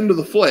occasion to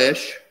the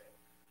flesh,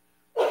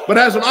 but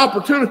as an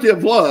opportunity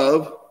of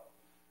love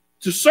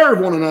to serve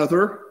one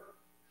another.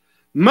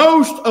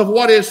 Most of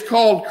what is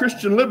called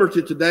Christian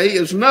liberty today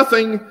is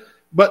nothing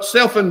but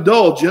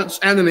self-indulgence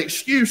and an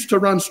excuse to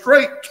run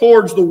straight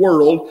towards the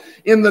world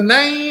in the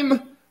name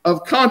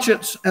of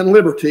conscience and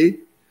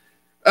liberty.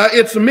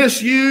 It's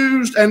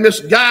misused and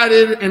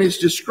misguided, and it's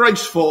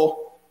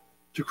disgraceful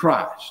to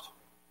Christ.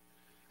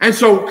 And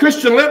so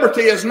Christian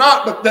liberty is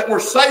not but that we're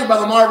saved by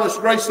the marvelous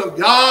grace of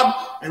God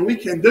and we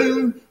can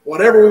do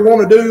whatever we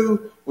want to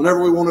do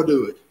whenever we want to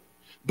do it.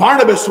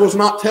 Barnabas was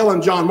not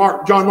telling John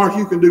Mark,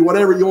 you can do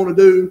whatever you want to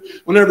do,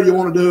 whenever you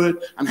want to do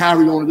it, and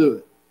however you want to do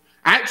it.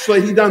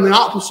 Actually, he done the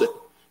opposite.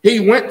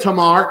 He went to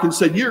Mark and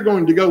said, you're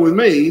going to go with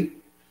me,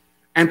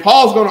 and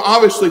Paul's going to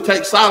obviously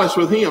take Silas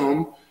with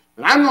him,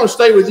 and I'm going to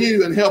stay with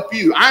you and help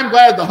you. I'm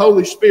glad the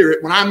Holy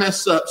Spirit, when I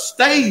mess up,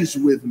 stays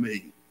with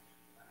me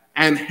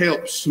and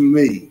helps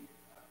me.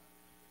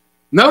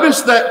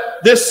 Notice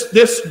that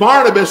this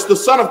Barnabas, the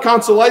son of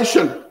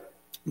consolation,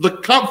 the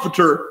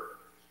comforter,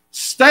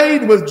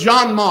 stayed with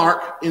John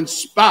Mark in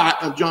spite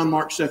of John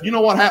Mark's self. You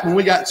know what happened when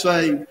we got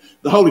saved?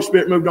 The Holy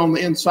Spirit moved on the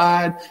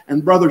inside,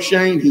 and Brother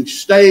Shane, he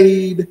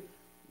stayed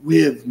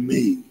with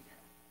me.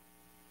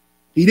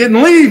 He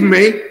didn't leave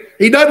me.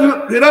 He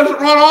doesn't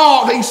run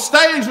off. He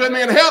stays with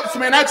me and helps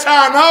me, and that's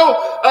how I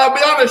know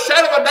beyond a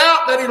shadow of a doubt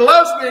that he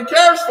loves me and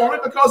cares for me,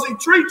 because he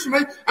treats me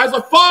as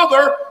a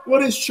father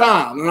with his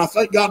child, and I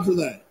thank God for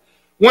that.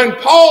 When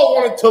Paul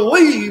wanted to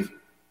leave,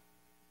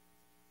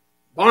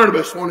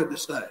 Barnabas wanted to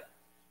stay.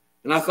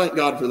 And I thank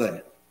God for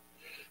that.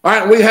 All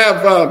right, we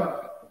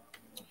have,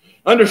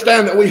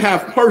 understand that we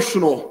have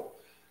personal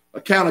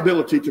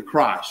accountability to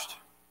Christ.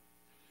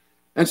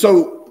 And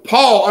so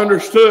Paul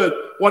understood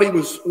what he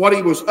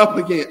was up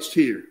against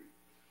here.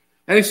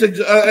 And he said,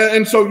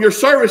 and so your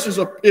service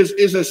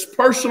is as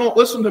personal,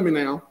 listen to me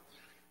now,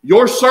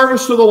 your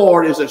service to the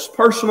Lord is as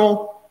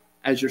personal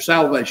as your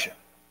salvation.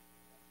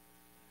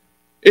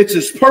 It's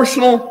as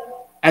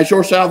personal as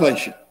your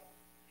salvation.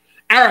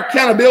 Our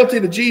accountability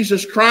to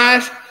Jesus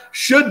Christ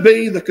should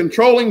be the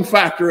controlling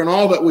factor in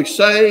all that we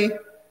say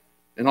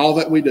and all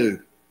that we do.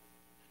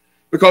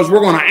 Because we're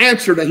going to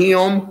answer to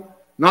Him,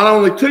 not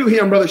only to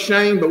Him, Brother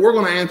Shane, but we're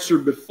going to answer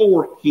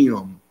before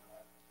Him.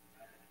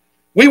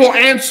 We will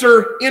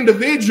answer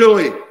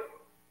individually.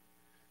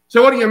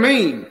 So what do you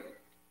mean?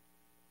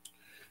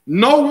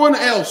 No one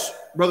else,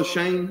 Brother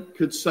Shane,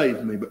 could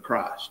save me but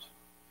Christ.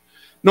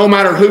 No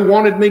matter who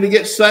wanted me to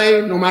get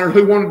saved, no matter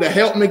who wanted to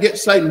help me get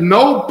saved,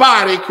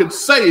 nobody could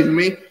save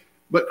me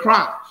but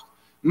Christ.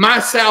 My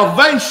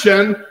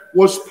salvation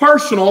was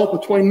personal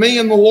between me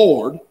and the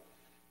Lord,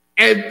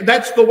 and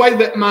that's the way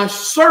that my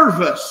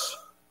service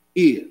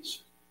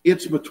is.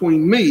 It's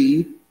between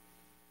me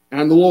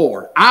and the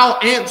Lord.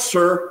 I'll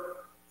answer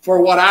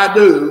for what I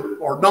do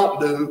or don't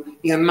do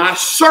in my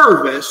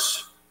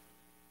service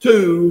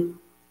to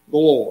the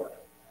Lord.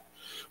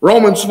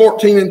 Romans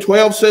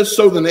 14:12 says,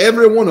 so then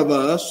every one of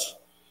us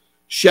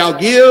shall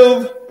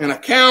give an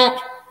account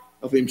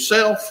of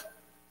himself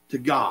to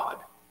God.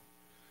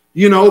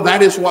 You know,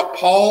 that is what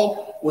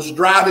Paul was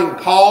driving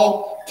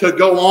Paul to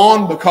go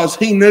on, because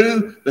he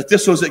knew that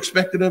this was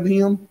expected of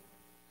him.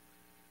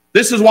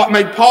 This is what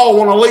made Paul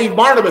want to leave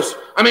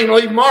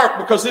leave Mark,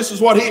 because this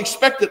is what he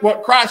expected,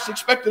 what Christ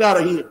expected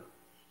out of him.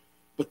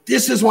 But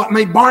this is what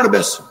made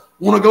Barnabas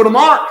want to go to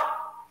Mark.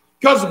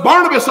 Because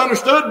Barnabas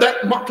understood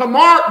that to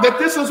Mark that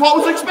this is what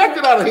was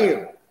expected out of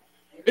him.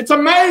 It's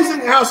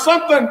amazing how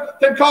something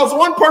can cause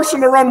one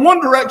person to run one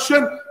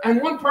direction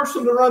and one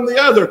person to run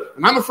the other.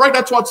 And I'm afraid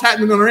that's what's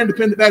happening in our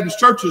independent Baptist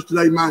churches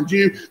today, mind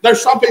you.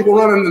 There's some people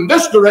running in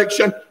this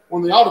direction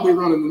when they ought to be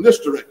running in this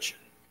direction.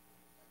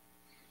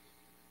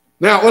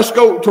 Now, let's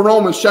go to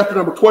Romans chapter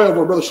number 12,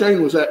 where Brother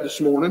Shane was at this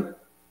morning. Let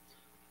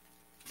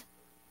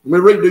me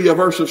read to you a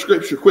verse of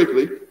Scripture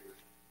quickly.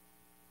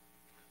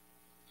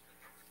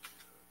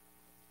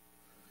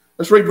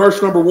 Let's read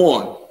verse number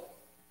 1.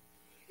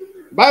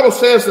 The Bible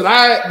says that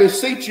I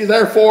beseech you,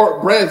 therefore,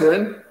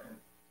 brethren,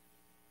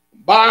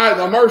 by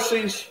the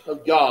mercies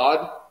of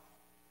God,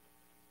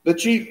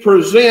 that ye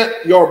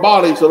present your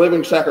bodies a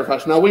living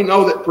sacrifice. Now, we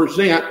know that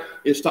present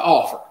is to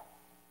offer.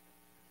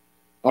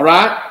 All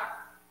right?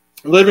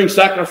 A living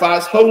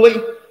sacrifice, holy,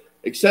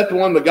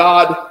 acceptable unto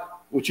God,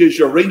 which is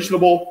your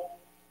reasonable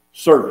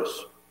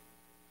service.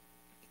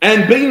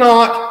 And be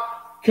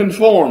not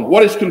conformed.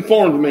 What does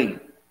conformed mean?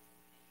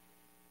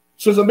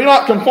 It says, and be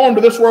not conformed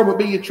to this world, but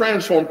be ye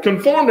transformed.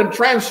 Conformed and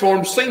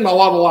transformed seem a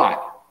lot alike.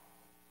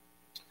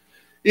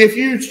 If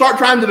you start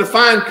trying to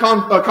define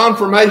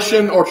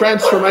confirmation or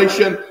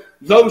transformation,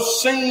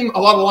 those seem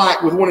a lot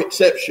alike with one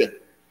exception.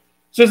 It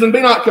says, and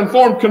be not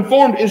conformed.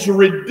 Conformed is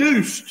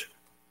reduced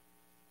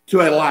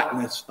to a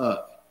likeness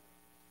of.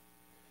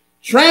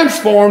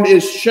 Transformed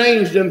is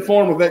changed in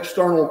form of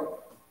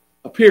external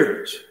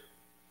appearance.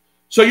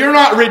 So you're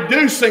not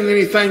reducing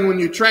anything when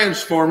you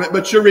transform it,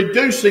 but you're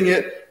reducing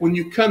it when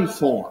you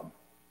conform.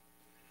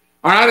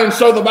 All right, and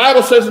so the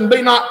Bible says, and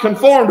be not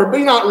conformed, or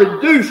be not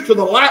reduced to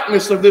the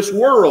likeness of this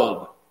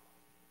world,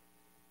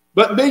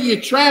 but be ye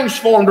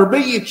transformed, or be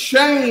ye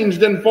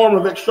changed in form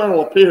of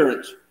external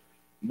appearance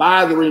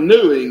by the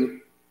renewing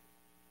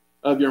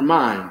of your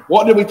mind.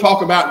 What did we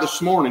talk about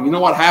this morning? You know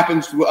what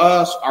happens to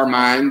us? Our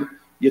mind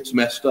gets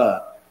messed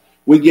up.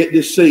 We get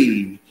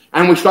deceived.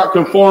 And we start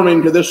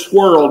conforming to this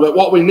world. But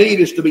what we need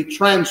is to be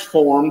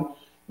transformed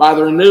by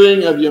the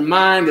renewing of your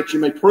mind, that you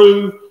may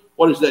prove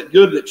what is that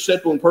good,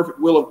 acceptable, and perfect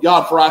will of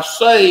God. For I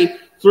say,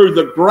 through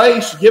the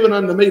grace given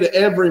unto me to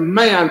every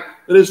man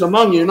that is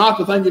among you, not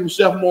to think of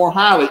himself more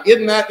highly.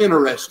 Isn't that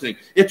interesting?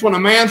 It's when a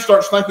man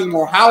starts thinking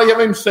more highly of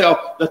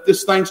himself that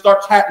this thing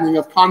starts happening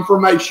of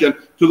confirmation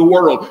to the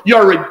world.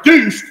 You're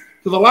reduced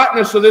to the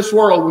likeness of this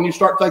world when you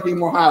start thinking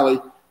more highly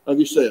of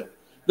yourself.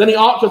 Then he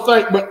ought to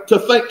think, but to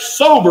think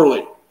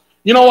soberly.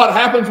 You know what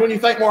happens when you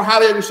think more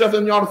highly of yourself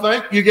than you ought to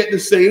think? You get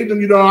deceived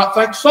and you do not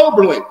think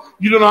soberly.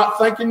 You do not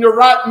think in your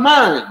right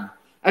mind.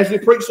 As we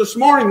preached this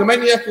morning, the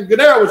maniac of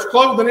Gadara was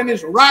clothed and in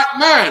his right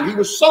mind. He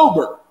was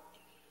sober.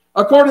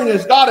 According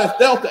as God hath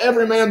dealt to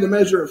every man the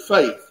measure of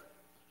faith.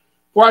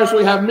 For as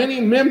we have many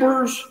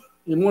members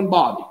in one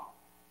body,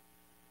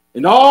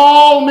 and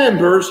all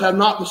members have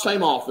not the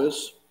same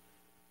office,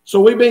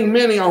 so we being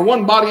many are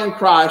one body in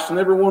Christ, and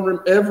every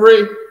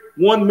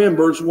one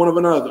members one of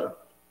another.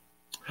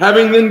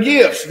 Having then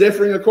gifts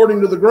differing according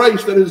to the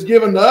grace that is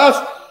given to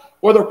us,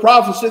 whether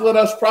prophecy, let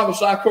us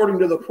prophesy according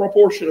to the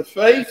proportion of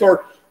faith,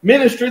 or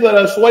ministry, let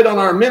us wait on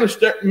our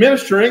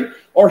ministering,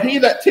 or he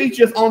that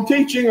teacheth on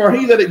teaching, or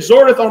he that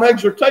exhorteth on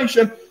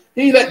exhortation,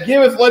 he that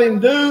giveth, let him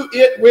do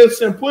it with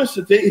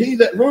simplicity, he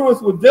that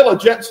ruleth with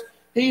diligence,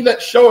 he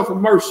that showeth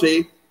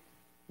mercy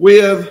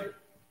with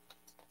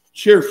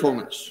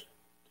cheerfulness.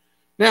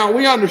 Now,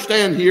 we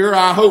understand here,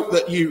 I hope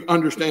that you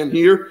understand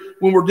here,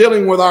 when we're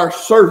dealing with our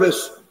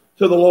service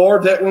to the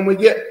Lord, that when we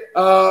get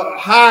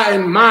high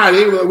and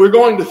mighty, we're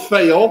going to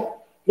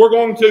fail. We're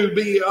going to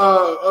be,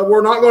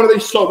 we're not going to be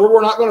sober.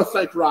 We're not going to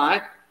think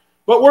right.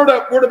 But we're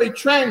to be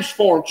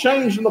transformed,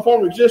 changed in the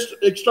form of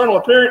external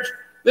appearance.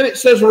 Then it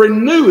says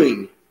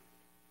renewing.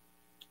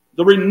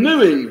 The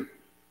renewing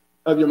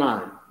of your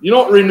mind. You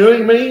know what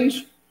renewing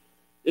means?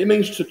 It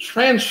means to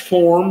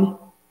transform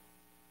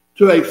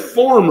to a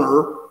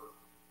former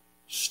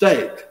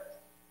state.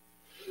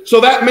 So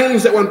that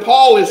means that when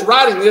Paul is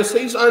writing this,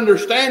 he's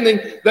understanding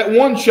that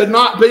one should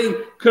not be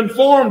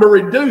conformed or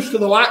reduced to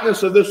the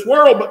likeness of this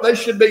world, but they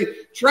should be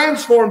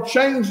transformed,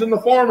 changed in the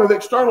form of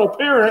external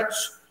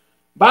appearance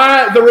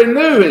by the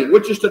renewing,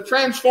 which is to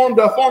transform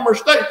to a former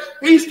state.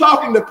 He's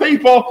talking to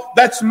people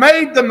that's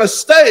made the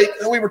mistake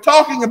that we were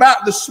talking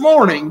about this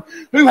morning,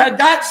 who had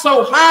got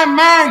so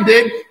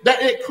high-minded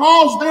that it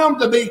caused them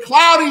to be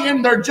cloudy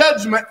in their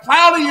judgment,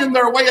 cloudy in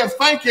their way of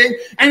thinking,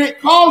 and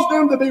it caused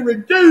them to be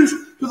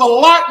reduced to the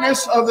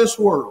likeness of this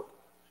world.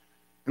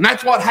 And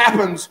that's what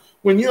happens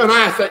when you and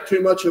I think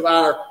too much of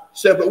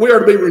ourselves, but we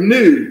are to be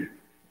renewed.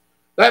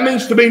 That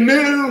means to be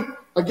new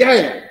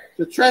again,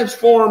 to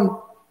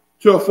transform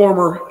to a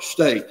former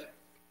state.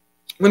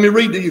 Let me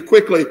read to you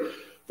quickly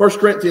 1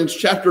 Corinthians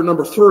chapter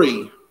number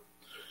 3. It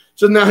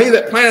says, now he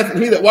that planteth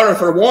and he that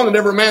watereth are one, and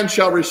every man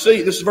shall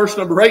receive, this is verse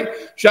number 8,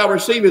 shall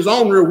receive his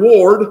own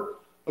reward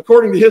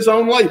according to his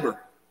own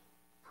labor.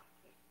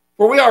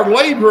 For we are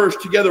laborers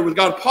together with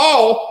God.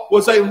 Paul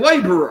was a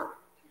laborer.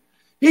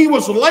 He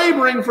was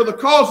laboring for the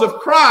cause of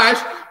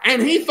Christ,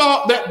 and he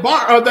thought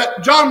that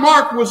John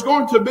Mark was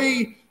going to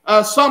be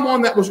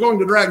someone that was going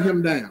to drag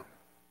him down.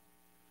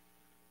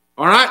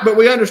 All right, but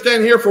we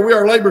understand here, for we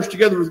are laborers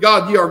together with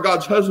God. Ye are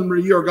God's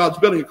husbandry, ye are God's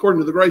building, according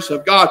to the grace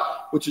of God,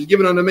 which is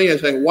given unto me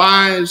as a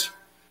wise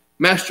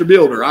master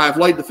builder. I have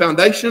laid the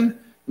foundation,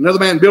 another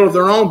man buildeth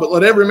their own, but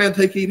let every man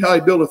take heed how he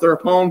buildeth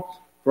thereupon.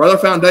 For other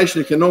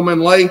foundation can no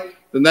man lay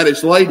than that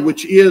is laid,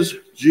 which is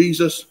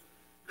Jesus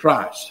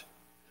Christ.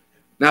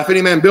 Now, if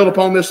any man build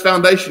upon this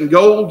foundation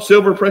gold,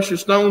 silver,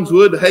 precious stones,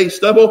 wood, hay,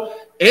 stubble,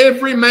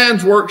 every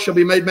man's work shall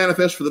be made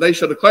manifest, for the day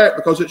shall declare it,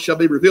 because it shall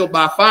be revealed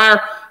by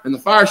fire, and the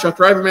fire shall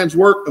try every man's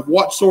work of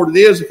what sort it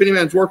is. If any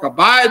man's work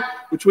abide,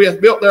 which we have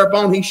built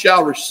thereupon, he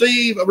shall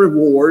receive a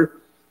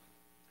reward.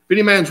 If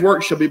any man's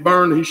work shall be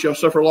burned, he shall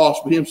suffer loss,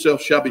 but he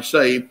himself shall be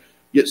saved,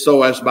 yet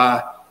so as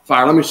by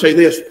fire. Let me say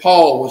this.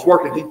 Paul was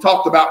working. He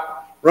talked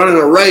about running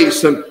a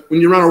race, and when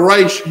you run a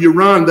race, you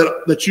run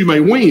that you may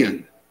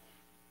win.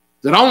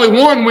 That only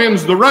one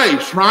wins the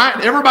race, right?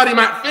 Everybody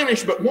might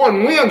finish, but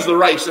one wins the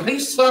race. And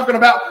he's talking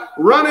about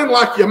running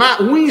like you might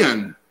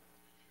win.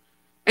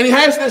 And he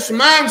has this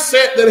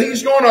mindset that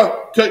he's going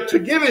to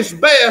give his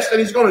best, and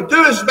he's going to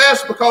do his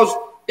best because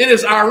it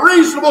is our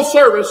reasonable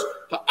service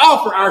to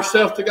offer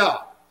ourselves to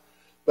God.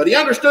 But he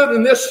understood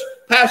in this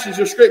passage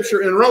of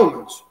Scripture in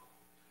Romans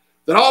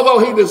that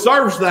although he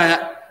deserves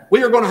that,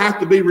 we are going to have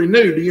to be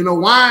renewed. Do you know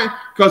why?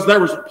 Because there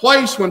was a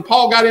place when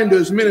Paul got into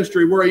his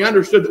ministry where he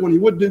understood that when he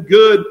would do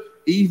good,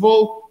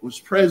 evil was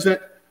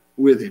present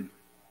with him.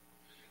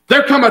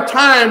 There come a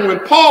time when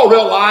Paul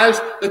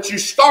realized that you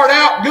start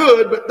out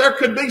good, but there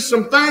could be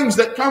some things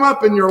that come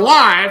up in your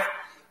life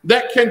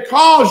that can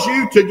cause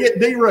you to get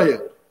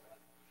derailed.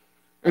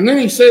 And then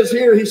he says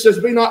here, he says,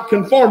 be not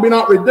conformed, be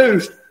not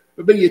reduced,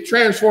 but be ye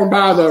transformed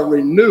by the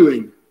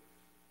renewing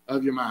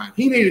of your mind.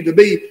 He needed to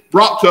be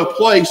brought to a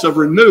place of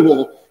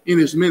renewal in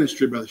his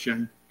ministry, Brother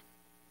Shane.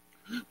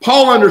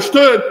 Paul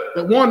understood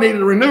that one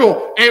needed a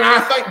renewal, and I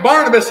think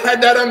Barnabas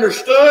had that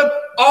understood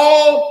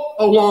all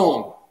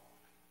along.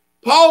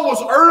 Paul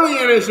was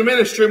early in his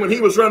ministry when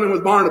he was running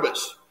with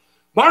Barnabas.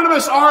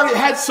 Barnabas already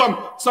had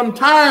some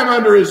time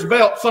under his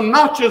belt, some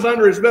notches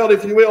under his belt,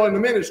 if you will, in the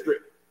ministry.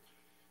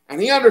 And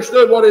he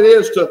understood what it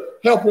is to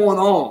help one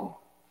on.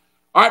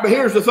 All right, but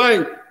here's the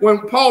thing.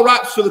 When Paul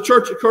writes to the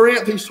church at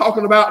Corinth, he's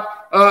talking about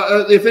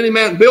if any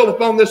man build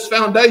upon this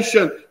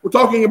foundation. We're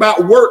talking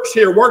about works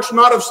here. Works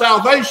not of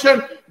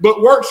salvation,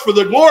 but works for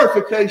the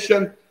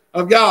glorification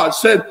of God. It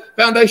said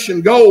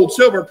foundation, gold,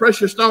 silver,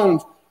 precious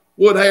stones,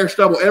 wood, hair,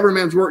 stubble. Every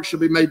man's work shall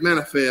be made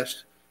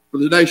manifest, for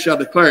the day shall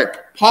declare it.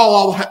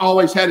 Paul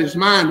always had his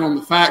mind on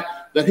the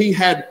fact that he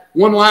had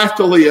one life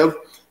to live,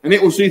 and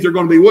it was either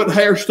going to be wood,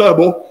 hair,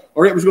 stubble,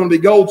 or it was going to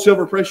be gold,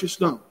 silver, precious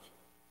stones.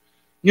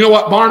 You know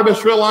what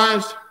Barnabas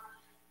realized?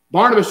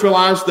 Barnabas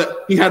realized that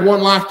he had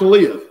one life to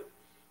live,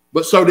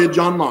 but so did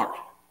John Mark.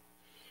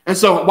 And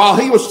so while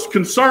he was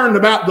concerned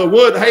about the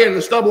wood, hay, and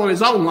the stubble in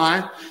his own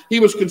life, he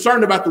was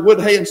concerned about the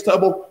wood, hay, and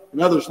stubble in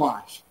others'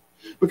 lives.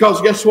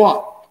 Because guess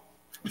what?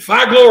 If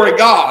I glory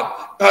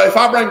God, if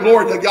I bring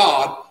glory to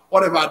God,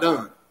 what have I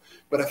done?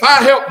 But if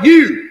I help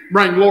you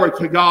bring glory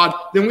to God,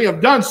 then we have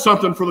done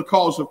something for the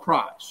cause of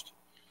Christ.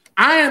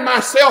 I in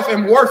myself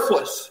am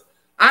worthless.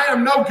 I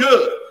am no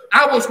good.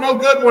 I was no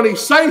good when he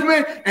saved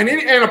me, and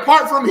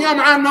apart from him,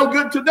 I'm no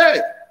good today.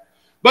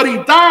 But he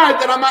died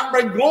that I might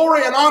bring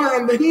glory and honor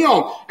unto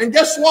him. And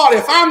guess what?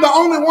 If I'm the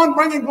only one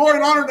bringing glory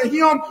and honor to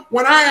him,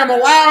 when I am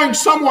allowing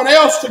someone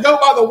else to go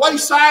by the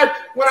wayside,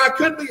 when I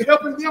could be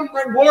helping them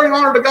bring glory and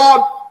honor to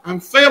God,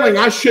 I'm failing.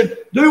 I should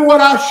do what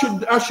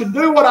I should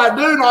do what I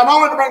do, not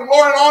only to bring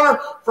glory and honor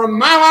from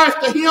my life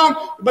to him,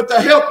 but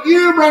to help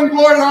you bring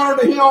glory and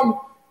honor to him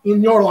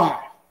in your life.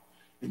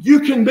 And you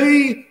can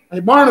be a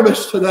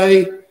Barnabas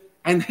today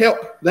and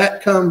help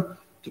that come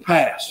to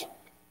pass.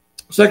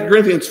 2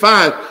 Corinthians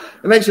 5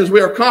 And then he says,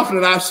 we are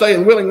confident, I say,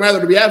 and willing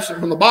rather to be absent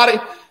from the body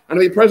and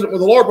to be present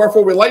with the Lord.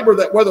 Wherefore we labor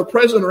that whether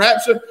present or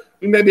absent,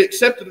 we may be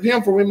accepted of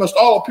him. For we must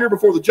all appear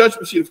before the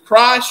judgment seat of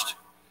Christ,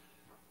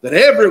 that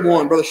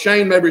everyone, Brother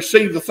Shane, may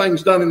receive the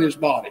things done in his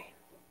body,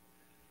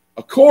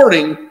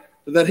 according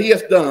to that he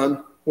hath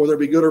done, whether it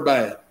be good or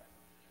bad.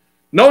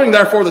 Knowing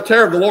therefore the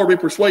terror of the Lord, we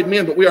persuade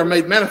men, but we are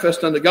made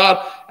manifest unto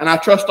God, and I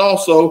trust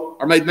also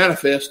are made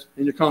manifest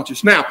in your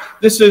conscience. Now,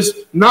 this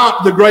is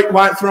not the great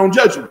white throne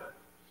judgment.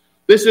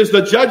 This is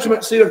the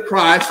judgment seat of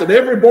Christ that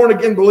every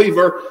born-again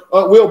believer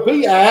will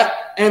be at,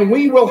 and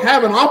we will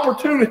have an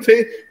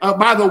opportunity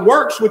by the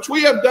works which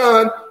we have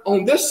done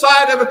on this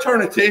side of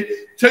eternity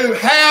to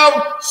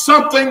have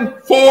something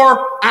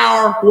for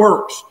our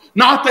works.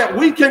 Not that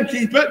we can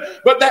keep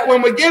it, but that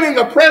when we get in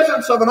the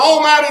presence of an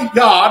almighty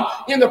God,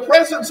 in the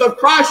presence of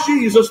Christ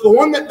Jesus, the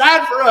one that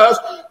died for us,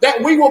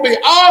 that we will be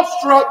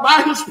awestruck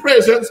by his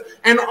presence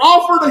and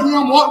offer to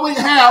him what we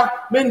have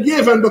been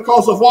given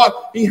because of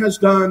what he has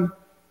done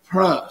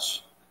for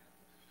us.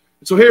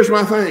 And so here's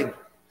my thing.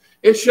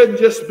 It shouldn't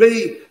just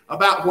be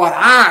about what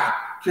I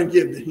can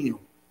give to him,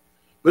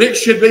 but it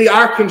should be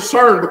our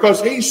concern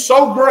because he's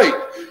so great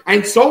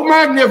and so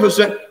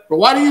magnificent for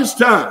what he has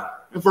done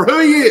and for who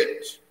he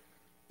is,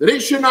 that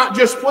it should not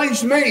just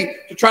please me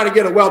to try to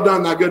get a well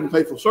done, thy good and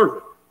faithful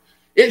servant.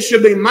 It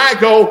should be my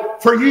goal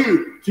for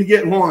you to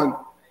get one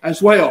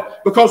as well.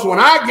 Because when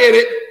I get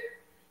it,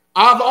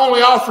 I've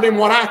only offered him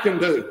what I can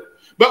do.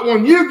 But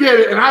when you get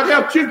it, and I've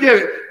helped you get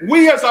it,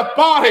 we as a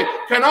body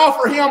can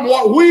offer him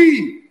what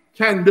we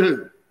can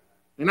do.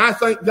 And I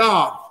thank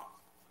God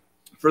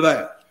for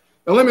that.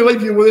 Now let me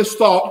leave you with this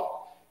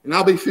thought, and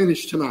I'll be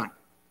finished tonight.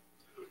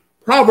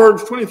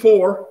 Proverbs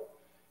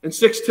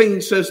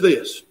 24:16 says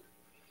this: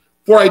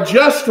 For a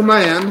just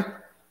man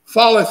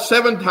falleth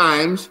 7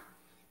 times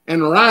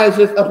and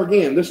riseth up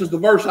again. This is the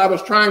verse I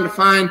was trying to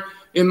find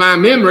in my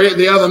memory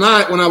the other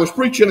night when I was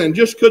preaching and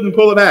just couldn't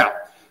pull it out.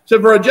 It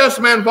said, for a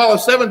just man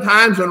falleth 7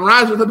 times and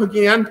riseth up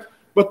again,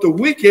 but the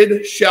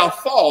wicked shall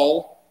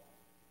fall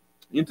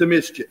into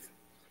mischief.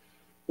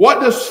 What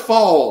does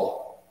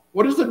fall?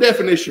 What is the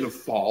definition of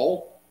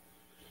fall?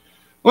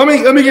 Let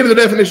me give you the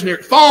definition here.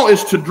 Fall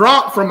is to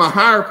drop from a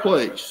higher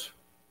place,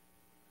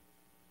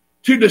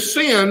 to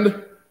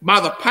descend by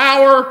the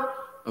power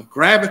of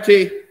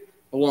gravity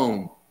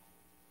alone.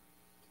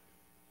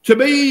 To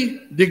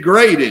be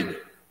degraded.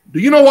 Do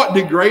you know what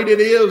degraded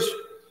is?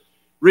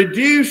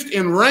 Reduced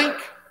in rank,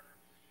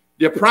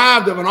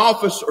 deprived of an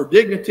office or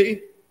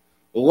dignity,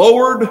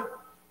 lowered,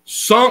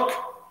 sunk,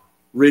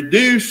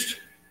 reduced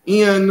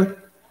in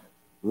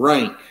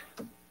rank.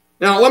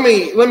 Now, let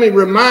me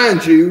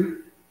remind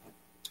you,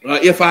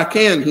 if I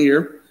can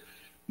here,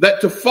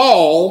 that to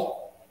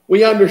fall,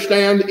 we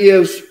understand,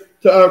 is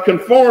to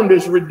conformed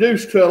is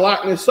reduced to a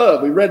likeness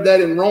of. We read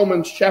that in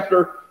Romans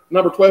chapter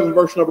number 12 and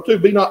verse number 2.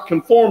 Be not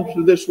conformed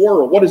to this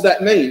world. What does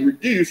that mean?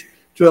 Reduced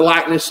to a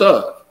likeness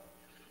of.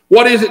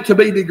 What is it to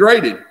be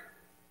degraded?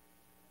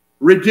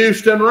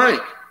 Reduced in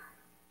rank.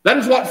 That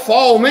is what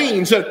fall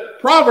means.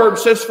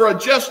 Proverbs says, for a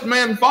just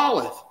man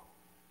falleth.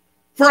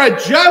 For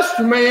a just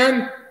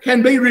man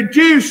can be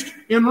reduced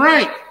in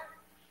rank.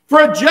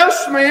 For a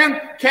just man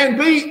can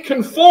be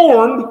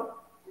conformed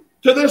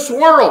to this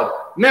world.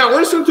 Now,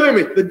 listen to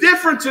me. The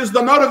difference is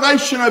the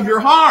motivation of your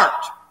heart.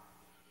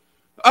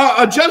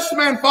 A just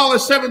man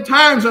falleth 7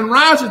 times and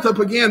riseth up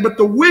again, but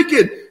the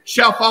wicked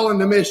shall fall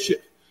into mischief.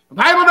 The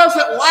Bible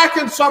doesn't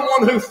liken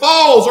someone who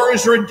falls or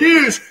is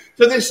reduced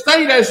to this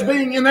state as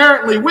being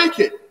inherently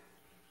wicked.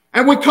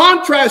 And we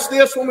contrast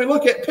this when we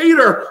look at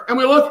Peter and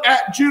we look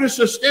at Judas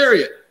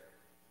Iscariot.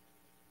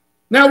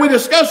 Now, we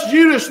discussed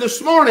Judas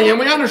this morning and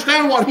we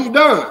understand what he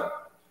done.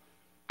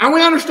 And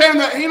we understand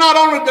that he not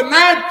only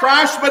denied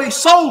Christ, but he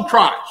sold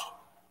Christ.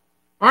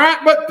 All right?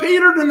 But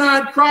Peter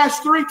denied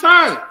Christ 3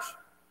 times.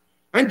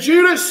 And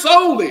Judas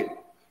sold him.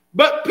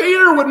 But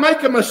Peter would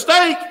make a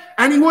mistake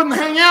and he wouldn't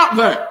hang out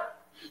there.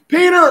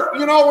 Peter,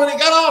 when he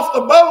got off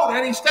the boat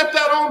and he stepped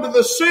out onto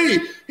the sea,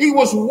 he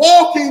was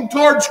walking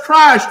towards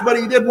Christ, but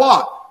he did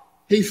what?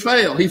 He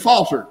failed. He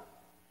faltered.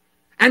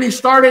 And he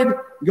started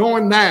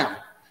going down.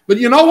 But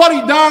you know what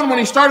he done when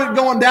he started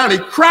going down? He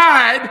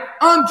cried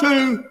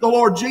unto the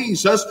Lord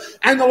Jesus,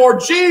 and the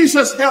Lord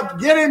Jesus helped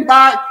get him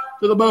back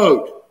to the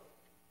boat.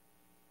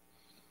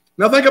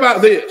 Now think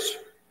about this.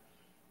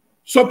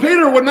 So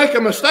Peter would make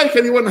a mistake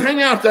and he wouldn't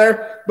hang out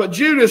there, but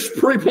Judas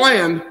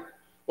pre-planned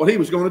what he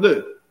was going to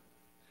do.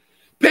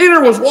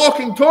 Peter was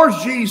walking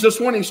towards Jesus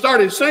when he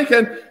started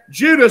sinking.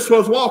 Judas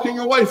was walking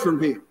away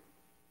from him.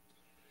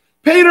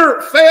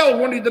 Peter failed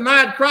when he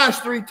denied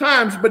Christ 3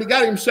 times, but he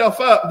got himself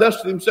up,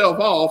 dusted himself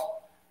off,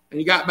 and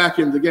he got back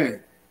in the game.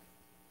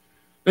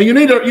 Now you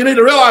need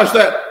to realize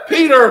that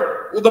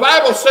Peter, the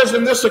Bible says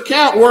in this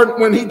account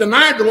when he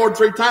denied the Lord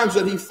 3 times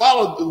that he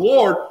followed the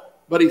Lord,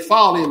 but he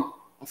followed him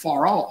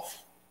afar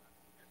off.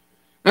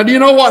 Now do you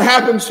know what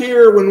happens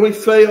here when we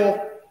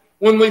fail,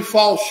 when we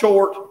fall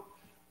short,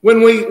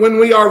 when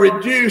we are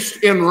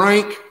reduced in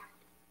rank?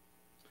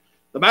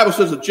 The Bible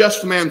says a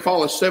just man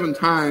falleth 7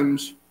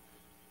 times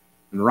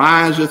and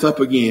riseth up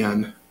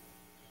again,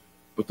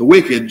 but the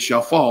wicked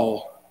shall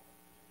fall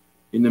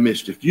in the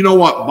mischief. You know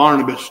what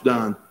Barnabas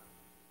done?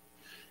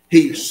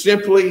 He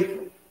simply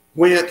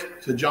went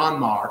to John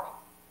Mark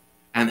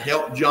and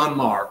helped John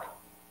Mark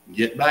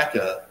get back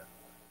up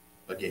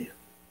again.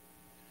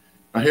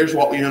 Now here's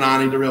what you and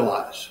I need to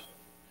realize.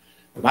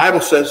 The Bible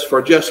says for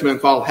a just man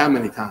fall how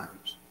many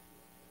times?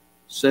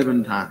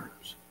 7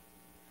 times.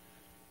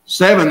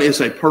 7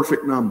 is a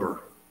perfect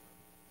number.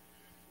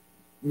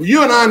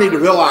 You and I need to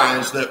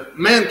realize that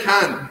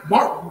mankind,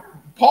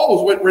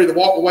 Paul was ready to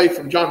walk away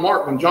from John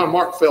Mark when John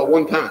Mark fell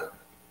 1 time.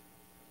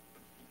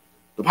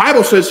 The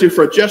Bible says here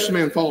for a just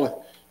man falleth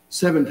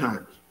 7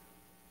 times.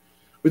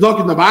 We look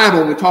in the Bible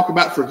and we talk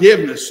about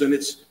forgiveness, and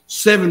it's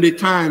 70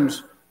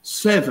 times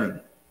 7.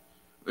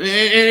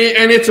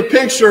 And it's a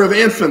picture of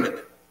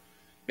infinite.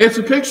 It's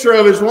a picture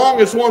of as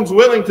long as one's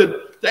willing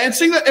to and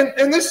see that.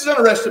 And this is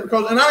interesting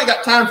because, and I ain't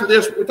got time for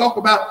this, but we talk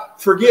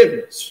about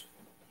forgiveness.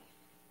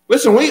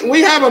 Listen,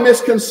 we have a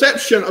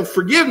misconception of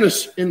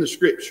forgiveness in the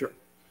Scripture.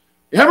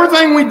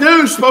 Everything we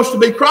do is supposed to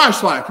be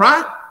Christ-like,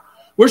 right?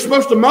 We're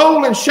supposed to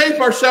mold and shape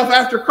ourselves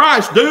after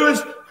Christ. Do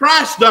as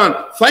Christ done.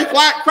 Think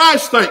like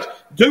Christ thinks.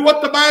 Do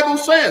what the Bible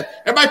says.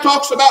 Everybody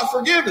talks about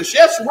forgiveness.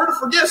 Yes, we're to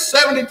forgive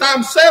 70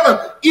 times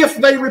 7 if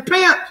they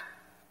repent.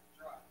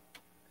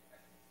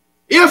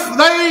 If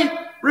they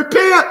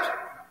repent.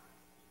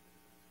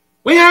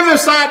 We have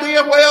this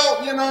idea,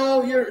 well, you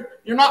know,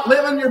 you're not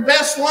living your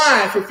best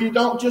life if you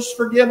don't just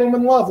forgive them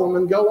and love them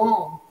and go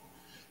on.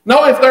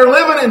 No, if they're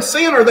living in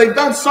sin or they've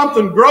done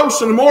something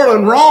gross and immoral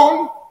and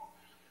wrong,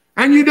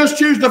 and you just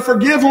choose to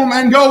forgive them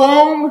and go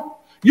on,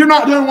 you're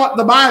not doing what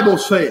the Bible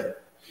said.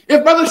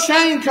 If Brother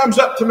Shane comes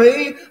up to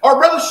me, or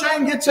Brother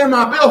Shane gets in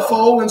my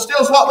billfold and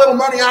steals what little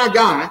money I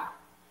got,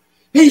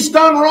 he's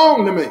done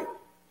wrong to me.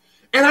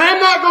 And I'm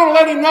not going to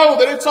let him know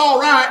that it's all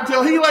right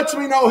until he lets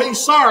me know he's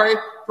sorry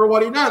for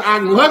what he done. I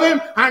can love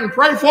him, I can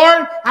pray for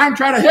him, I can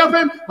try to help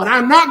him, but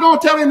I'm not going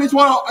to tell him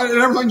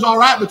everything's all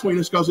right between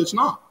us, because it's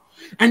not.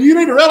 And you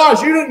need to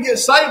realize you didn't get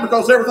saved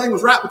because everything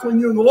was right between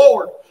you and the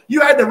Lord.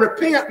 You had to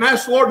repent and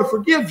ask the Lord to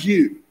forgive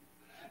you.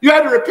 You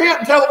had to repent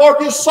and tell the Lord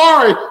you're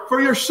sorry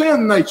for your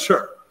sin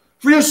nature.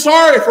 For you're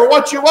sorry for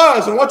what you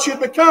was and what you'd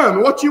become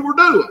and what you were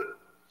doing.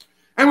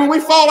 And when we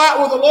fall out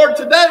with the Lord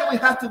today, we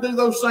have to do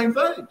those same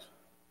things.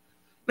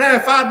 Now,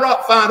 if I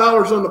dropped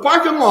 $5 in the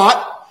parking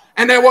lot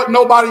and there wasn't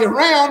nobody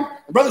around,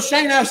 and Brother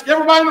Shane asked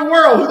everybody in the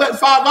world who that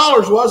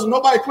 $5 was, and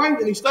nobody claimed it,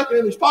 and he stuck it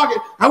in his pocket,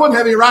 I wouldn't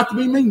have any right to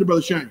be mean to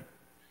Brother Shane.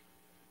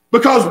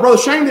 Because Brother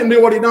Shane didn't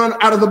do what he done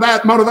out of the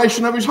bad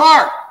motivation of his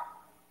heart.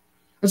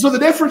 And so the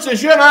difference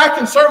is you and I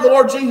can serve the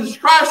Lord Jesus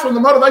Christ when the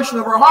motivation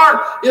of our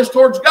heart is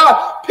towards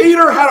God.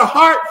 Peter had a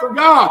heart for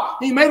God.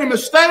 He made a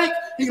mistake.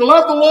 He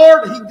loved the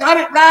Lord. He got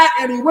it right.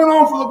 And he went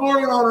on for the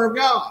glory and honor of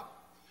God.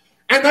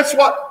 And that's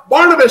what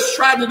Barnabas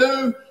tried to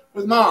do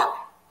with Mark.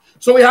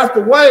 So we have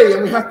to weigh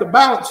and we have to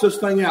balance this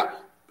thing out.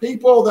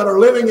 People that are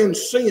living in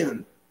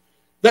sin,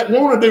 that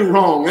want to do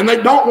wrong and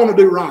they don't want to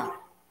do right.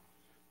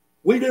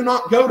 We do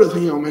not go to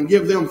them and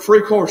give them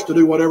free course to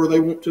do whatever they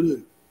want to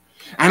do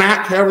and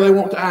act however they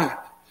want to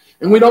act.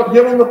 And we don't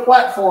give them the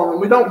platform,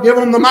 and we don't give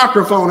them the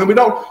microphone, and we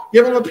don't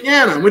give them the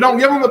piano, and we don't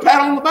give them the pat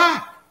on the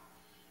back.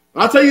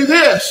 But I'll tell you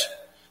this,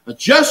 a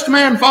just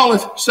man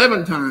falleth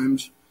 7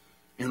 times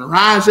and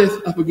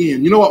riseth up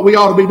again. You know what we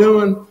ought to be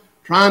doing?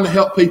 Trying to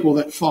help people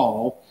that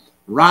fall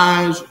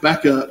rise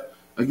back up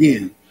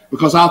again.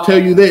 Because I'll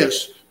tell you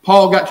this,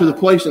 Paul got to the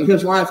place in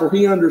his life where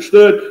he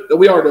understood that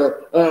we are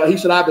to, he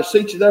said, I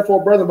beseech you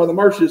therefore, brethren, by the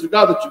mercies of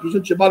God, that you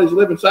present your bodies a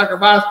living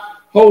sacrifice,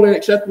 holy and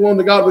acceptable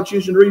unto God, which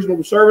is in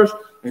reasonable service,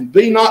 and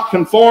be not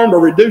conformed or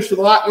reduced to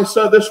the likeness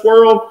of this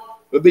world,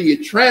 but be ye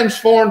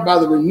transformed by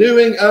the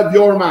renewing of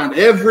your mind.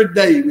 Every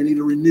day we need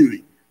a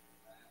renewing.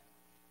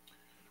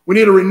 We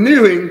need a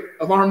renewing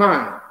of our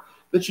mind,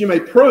 that you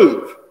may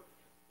prove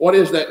what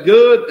is that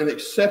good and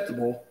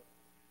acceptable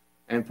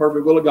and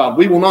perfect will of God.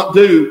 We will not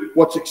do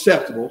what's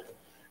acceptable.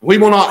 We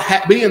will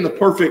not be in the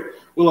perfect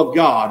will of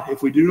God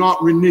if we do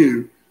not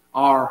renew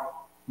our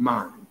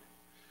mind.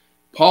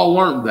 Paul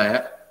learned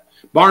that.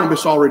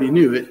 Barnabas already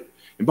knew it.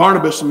 And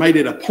Barnabas made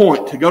it a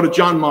point to go to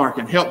John Mark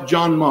and help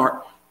John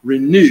Mark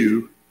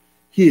renew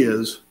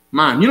his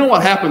mind. You know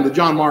what happened to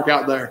John Mark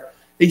out there?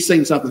 He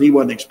seen something he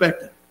wasn't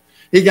expecting.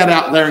 He got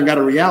out there and got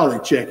a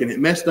reality check, and it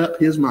messed up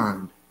his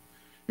mind.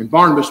 And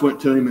Barnabas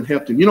went to him and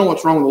helped him. You know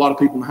what's wrong with a lot of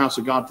people in the house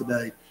of God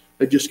today?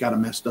 They've just got a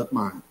messed up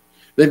mind.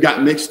 They've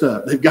got mixed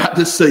up. They've got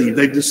deceived.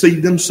 They've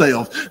deceived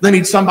themselves. They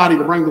need somebody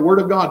to bring the word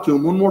of God to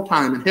them one more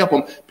time and help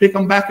them pick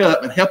them back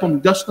up and help them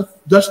dust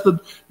the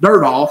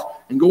dirt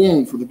off and go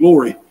on for the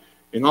glory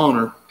and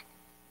honor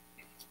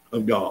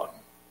of God.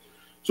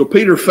 So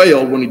Peter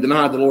failed when he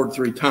denied the Lord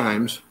 3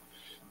 times.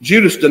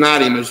 Judas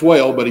denied him as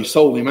well, but he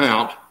sold him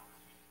out.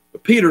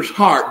 But Peter's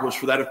heart was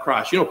for that of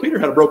Christ. You know, Peter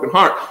had a broken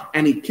heart,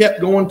 and he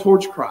kept going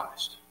towards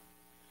Christ.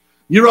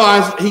 You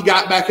realize he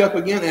got back up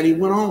again, and he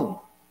went on.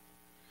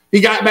 He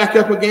got back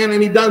up again,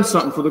 and he done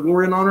something for the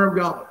glory and honor of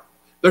God.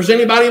 If there's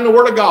anybody in the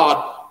Word of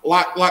God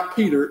like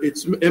Peter,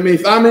 if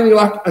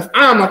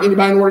I'm like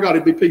anybody in the Word of God,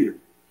 it'd be Peter.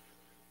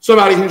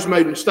 Somebody who's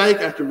made mistake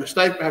after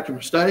mistake after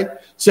mistake,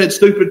 said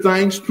stupid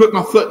things, put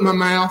my foot in my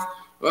mouth,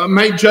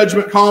 made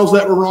judgment calls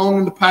that were wrong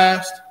in the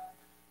past.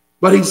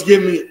 But he's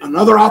given me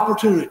another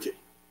opportunity.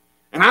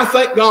 And I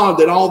thank God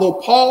that although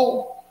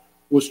Paul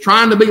was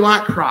trying to be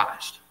like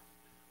Christ,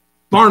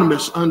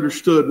 Barnabas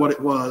understood what it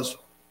was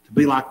to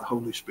be like the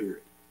Holy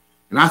Spirit.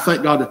 And I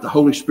thank God that the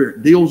Holy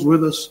Spirit deals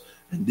with us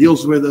and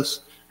deals with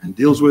us and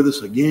deals with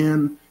us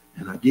again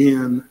and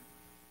again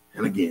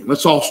and again.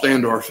 Let's all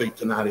stand to our feet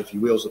tonight, if you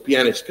will, as the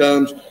pianist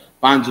comes,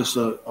 finds us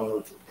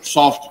a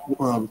soft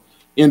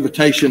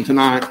invitation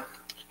tonight.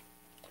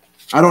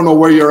 I don't know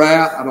where you're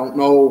at. I don't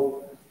know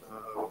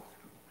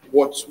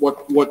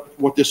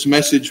what this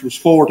message was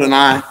for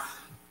tonight,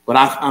 but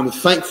I'm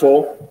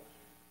thankful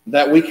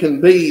that we can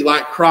be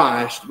like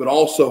Christ, but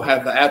also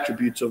have the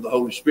attributes of the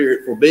Holy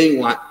Spirit. For being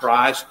like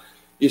Christ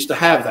is to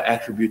have the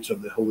attributes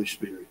of the Holy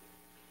Spirit.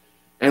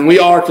 And we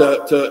are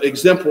to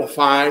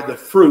exemplify the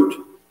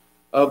fruit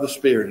of the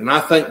Spirit. And I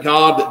thank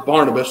God that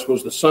Barnabas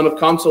was the son of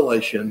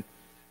consolation,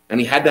 and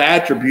he had the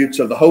attributes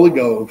of the Holy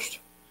Ghost.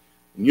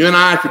 And you and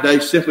I today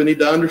simply need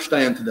to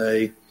understand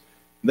today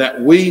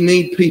that we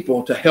need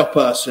people to help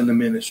us in the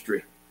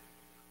ministry.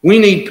 We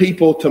need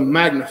people to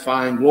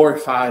magnify and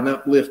glorify and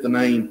uplift the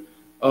name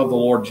of the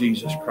Lord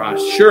Jesus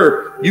Christ.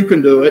 Sure, you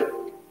can do it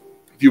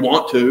if you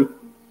want to.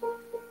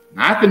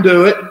 I can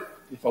do it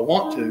if I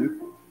want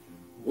to.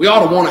 We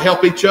ought to want to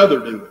help each other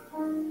do it.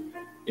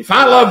 If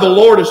I love the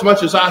Lord as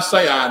much as I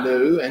say I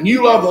do, and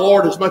you love the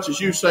Lord as much as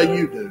you say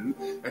you do,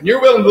 and you're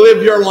willing to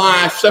live your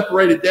life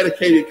separated,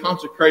 dedicated,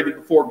 consecrated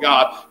before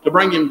God to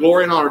bring Him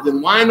glory and honor,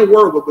 then why in the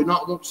world would we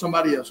not want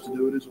somebody else to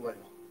do it as well?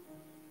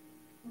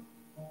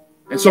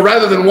 And so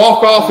rather than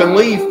walk off and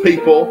leave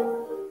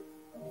people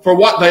for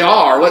what they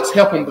are, let's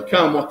help them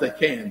become what they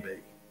can be.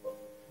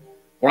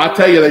 Well, I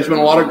tell you, there's been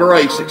a lot of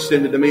grace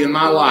extended to me in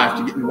my life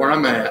to get me where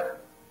I'm at.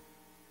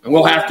 And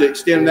we'll have to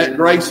extend that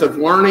grace of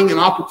learning and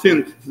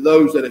opportunity to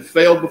those that have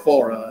failed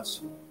before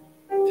us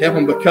to help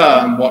them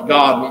become what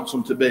God wants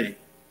them to be.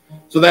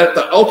 So that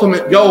the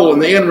ultimate goal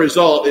and the end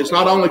result is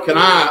not only can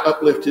I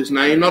uplift His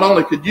name, not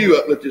only could you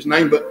uplift His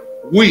name,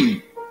 but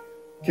we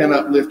can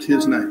uplift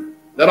His name.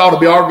 That ought to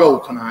be our goal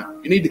tonight.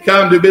 You need to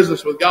come do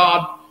business with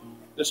God.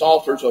 This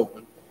altar's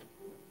open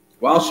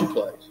while she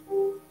plays.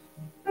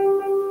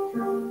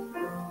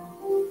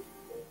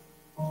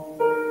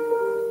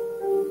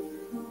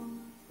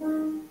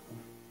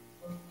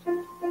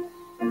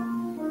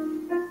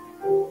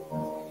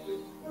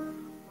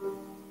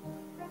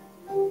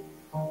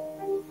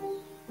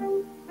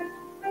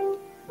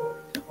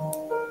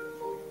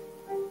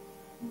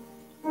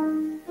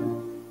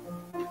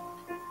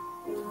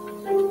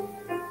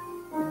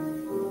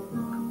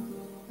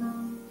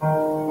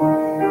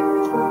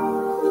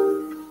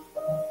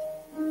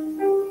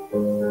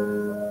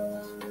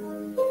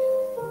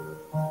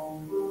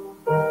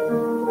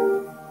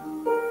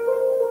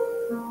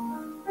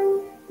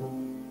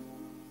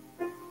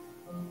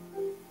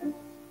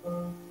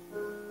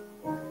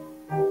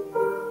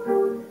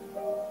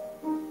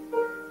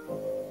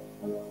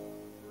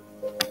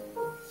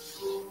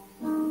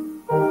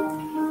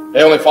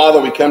 Heavenly Father,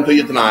 we come to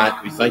you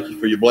tonight. We thank you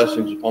for your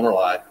blessings upon our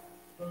life.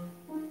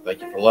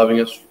 Thank you for loving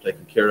us, for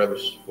taking care of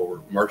us,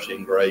 for mercy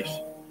and grace.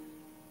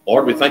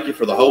 Lord, we thank you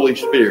for the Holy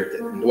Spirit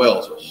that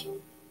indwells us,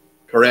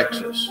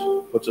 corrects us,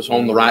 puts us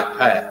on the right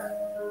path,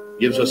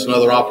 gives us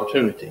another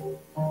opportunity,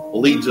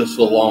 leads us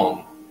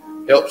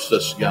along, helps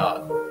us,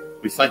 God.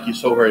 We thank you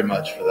so very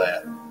much for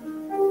that.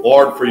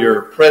 Lord, for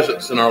your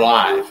presence in our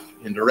life,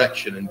 in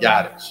direction and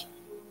guidance.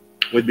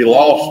 We'd be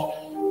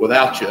lost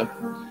without you.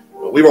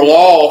 We were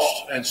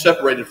lost and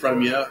separated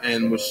from you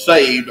and was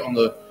saved on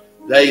the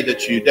day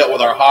that you dealt with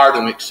our heart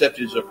and we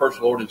accepted you as a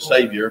personal Lord and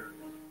Savior.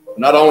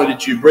 Not only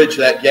did you bridge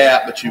that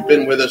gap, but you've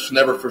been with us,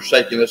 never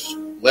forsaken us,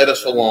 led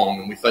us along,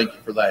 and we thank you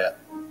for that.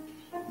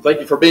 Thank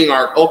you for being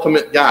our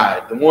ultimate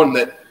guide, the one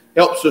that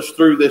helps us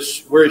through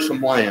this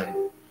wearisome land,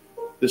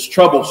 this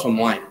troublesome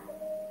land.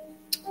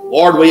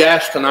 Lord, we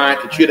ask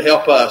tonight that you'd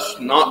help us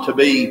not to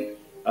be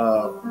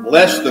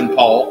less than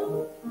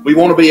Paul. We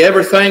want to be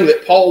everything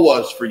that Paul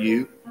was for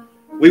you.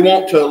 We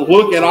want to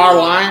look at our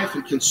life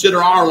and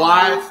consider our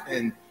life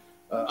and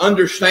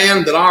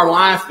understand that our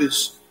life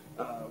is,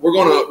 we're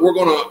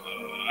going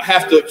to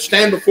have to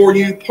stand before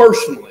you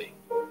personally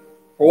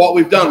for what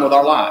we've done with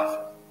our life.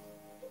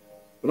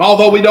 But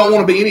although we don't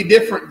want to be any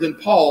different than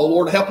Paul,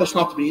 Lord, help us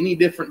not to be any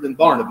different than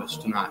Barnabas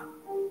tonight.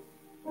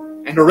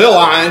 And to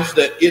realize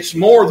that it's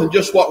more than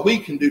just what we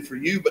can do for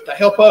you, but to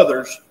help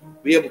others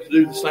be able to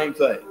do the same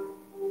thing.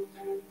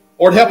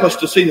 Lord, help us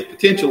to see the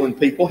potential in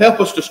people. Help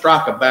us to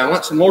strike a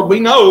balance. And Lord,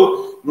 we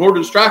know in order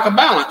to strike a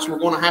balance, we're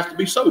going to have to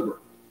be sober.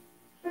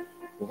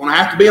 We're going to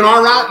have to be in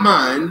our right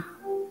mind.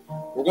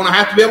 We're going to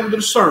have to be able to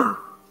discern.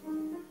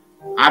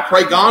 I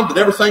pray, God, that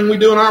everything we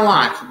do in our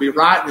life will be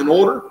right and in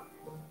order.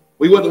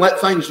 We wouldn't let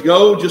things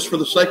go just for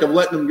the sake of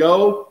letting them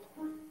go.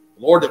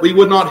 Lord, that we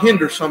would not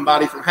hinder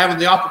somebody from having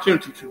the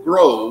opportunity to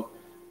grow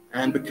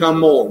and become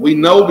more. We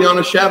know beyond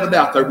a shadow of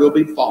doubt there will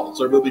be faults.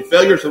 There will be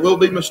failures. There will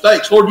be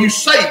mistakes. Lord, you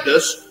saved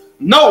us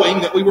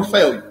knowing that we were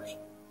failures.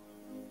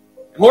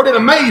 And Lord, it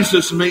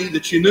amazes me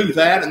that you knew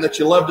that and that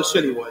you loved us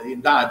anyway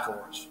and died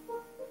for us.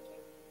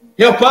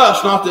 Help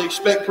us not to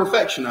expect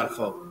perfection out of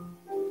folk,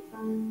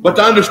 but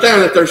to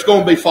understand that there's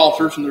going to be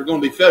falters and there's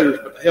going to be failures,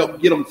 but to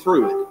help get them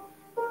through it,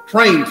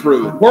 train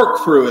through it,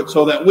 work through it,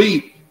 so that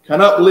we can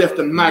uplift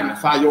and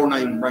magnify your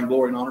name and bring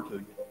glory and honor to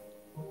you.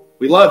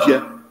 We love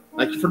you.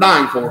 Thank you for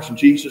dying for us. In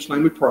Jesus'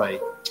 name we pray.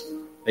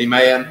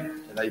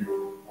 Amen and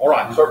amen. All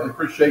right. Certainly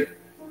appreciate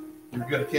your good attention.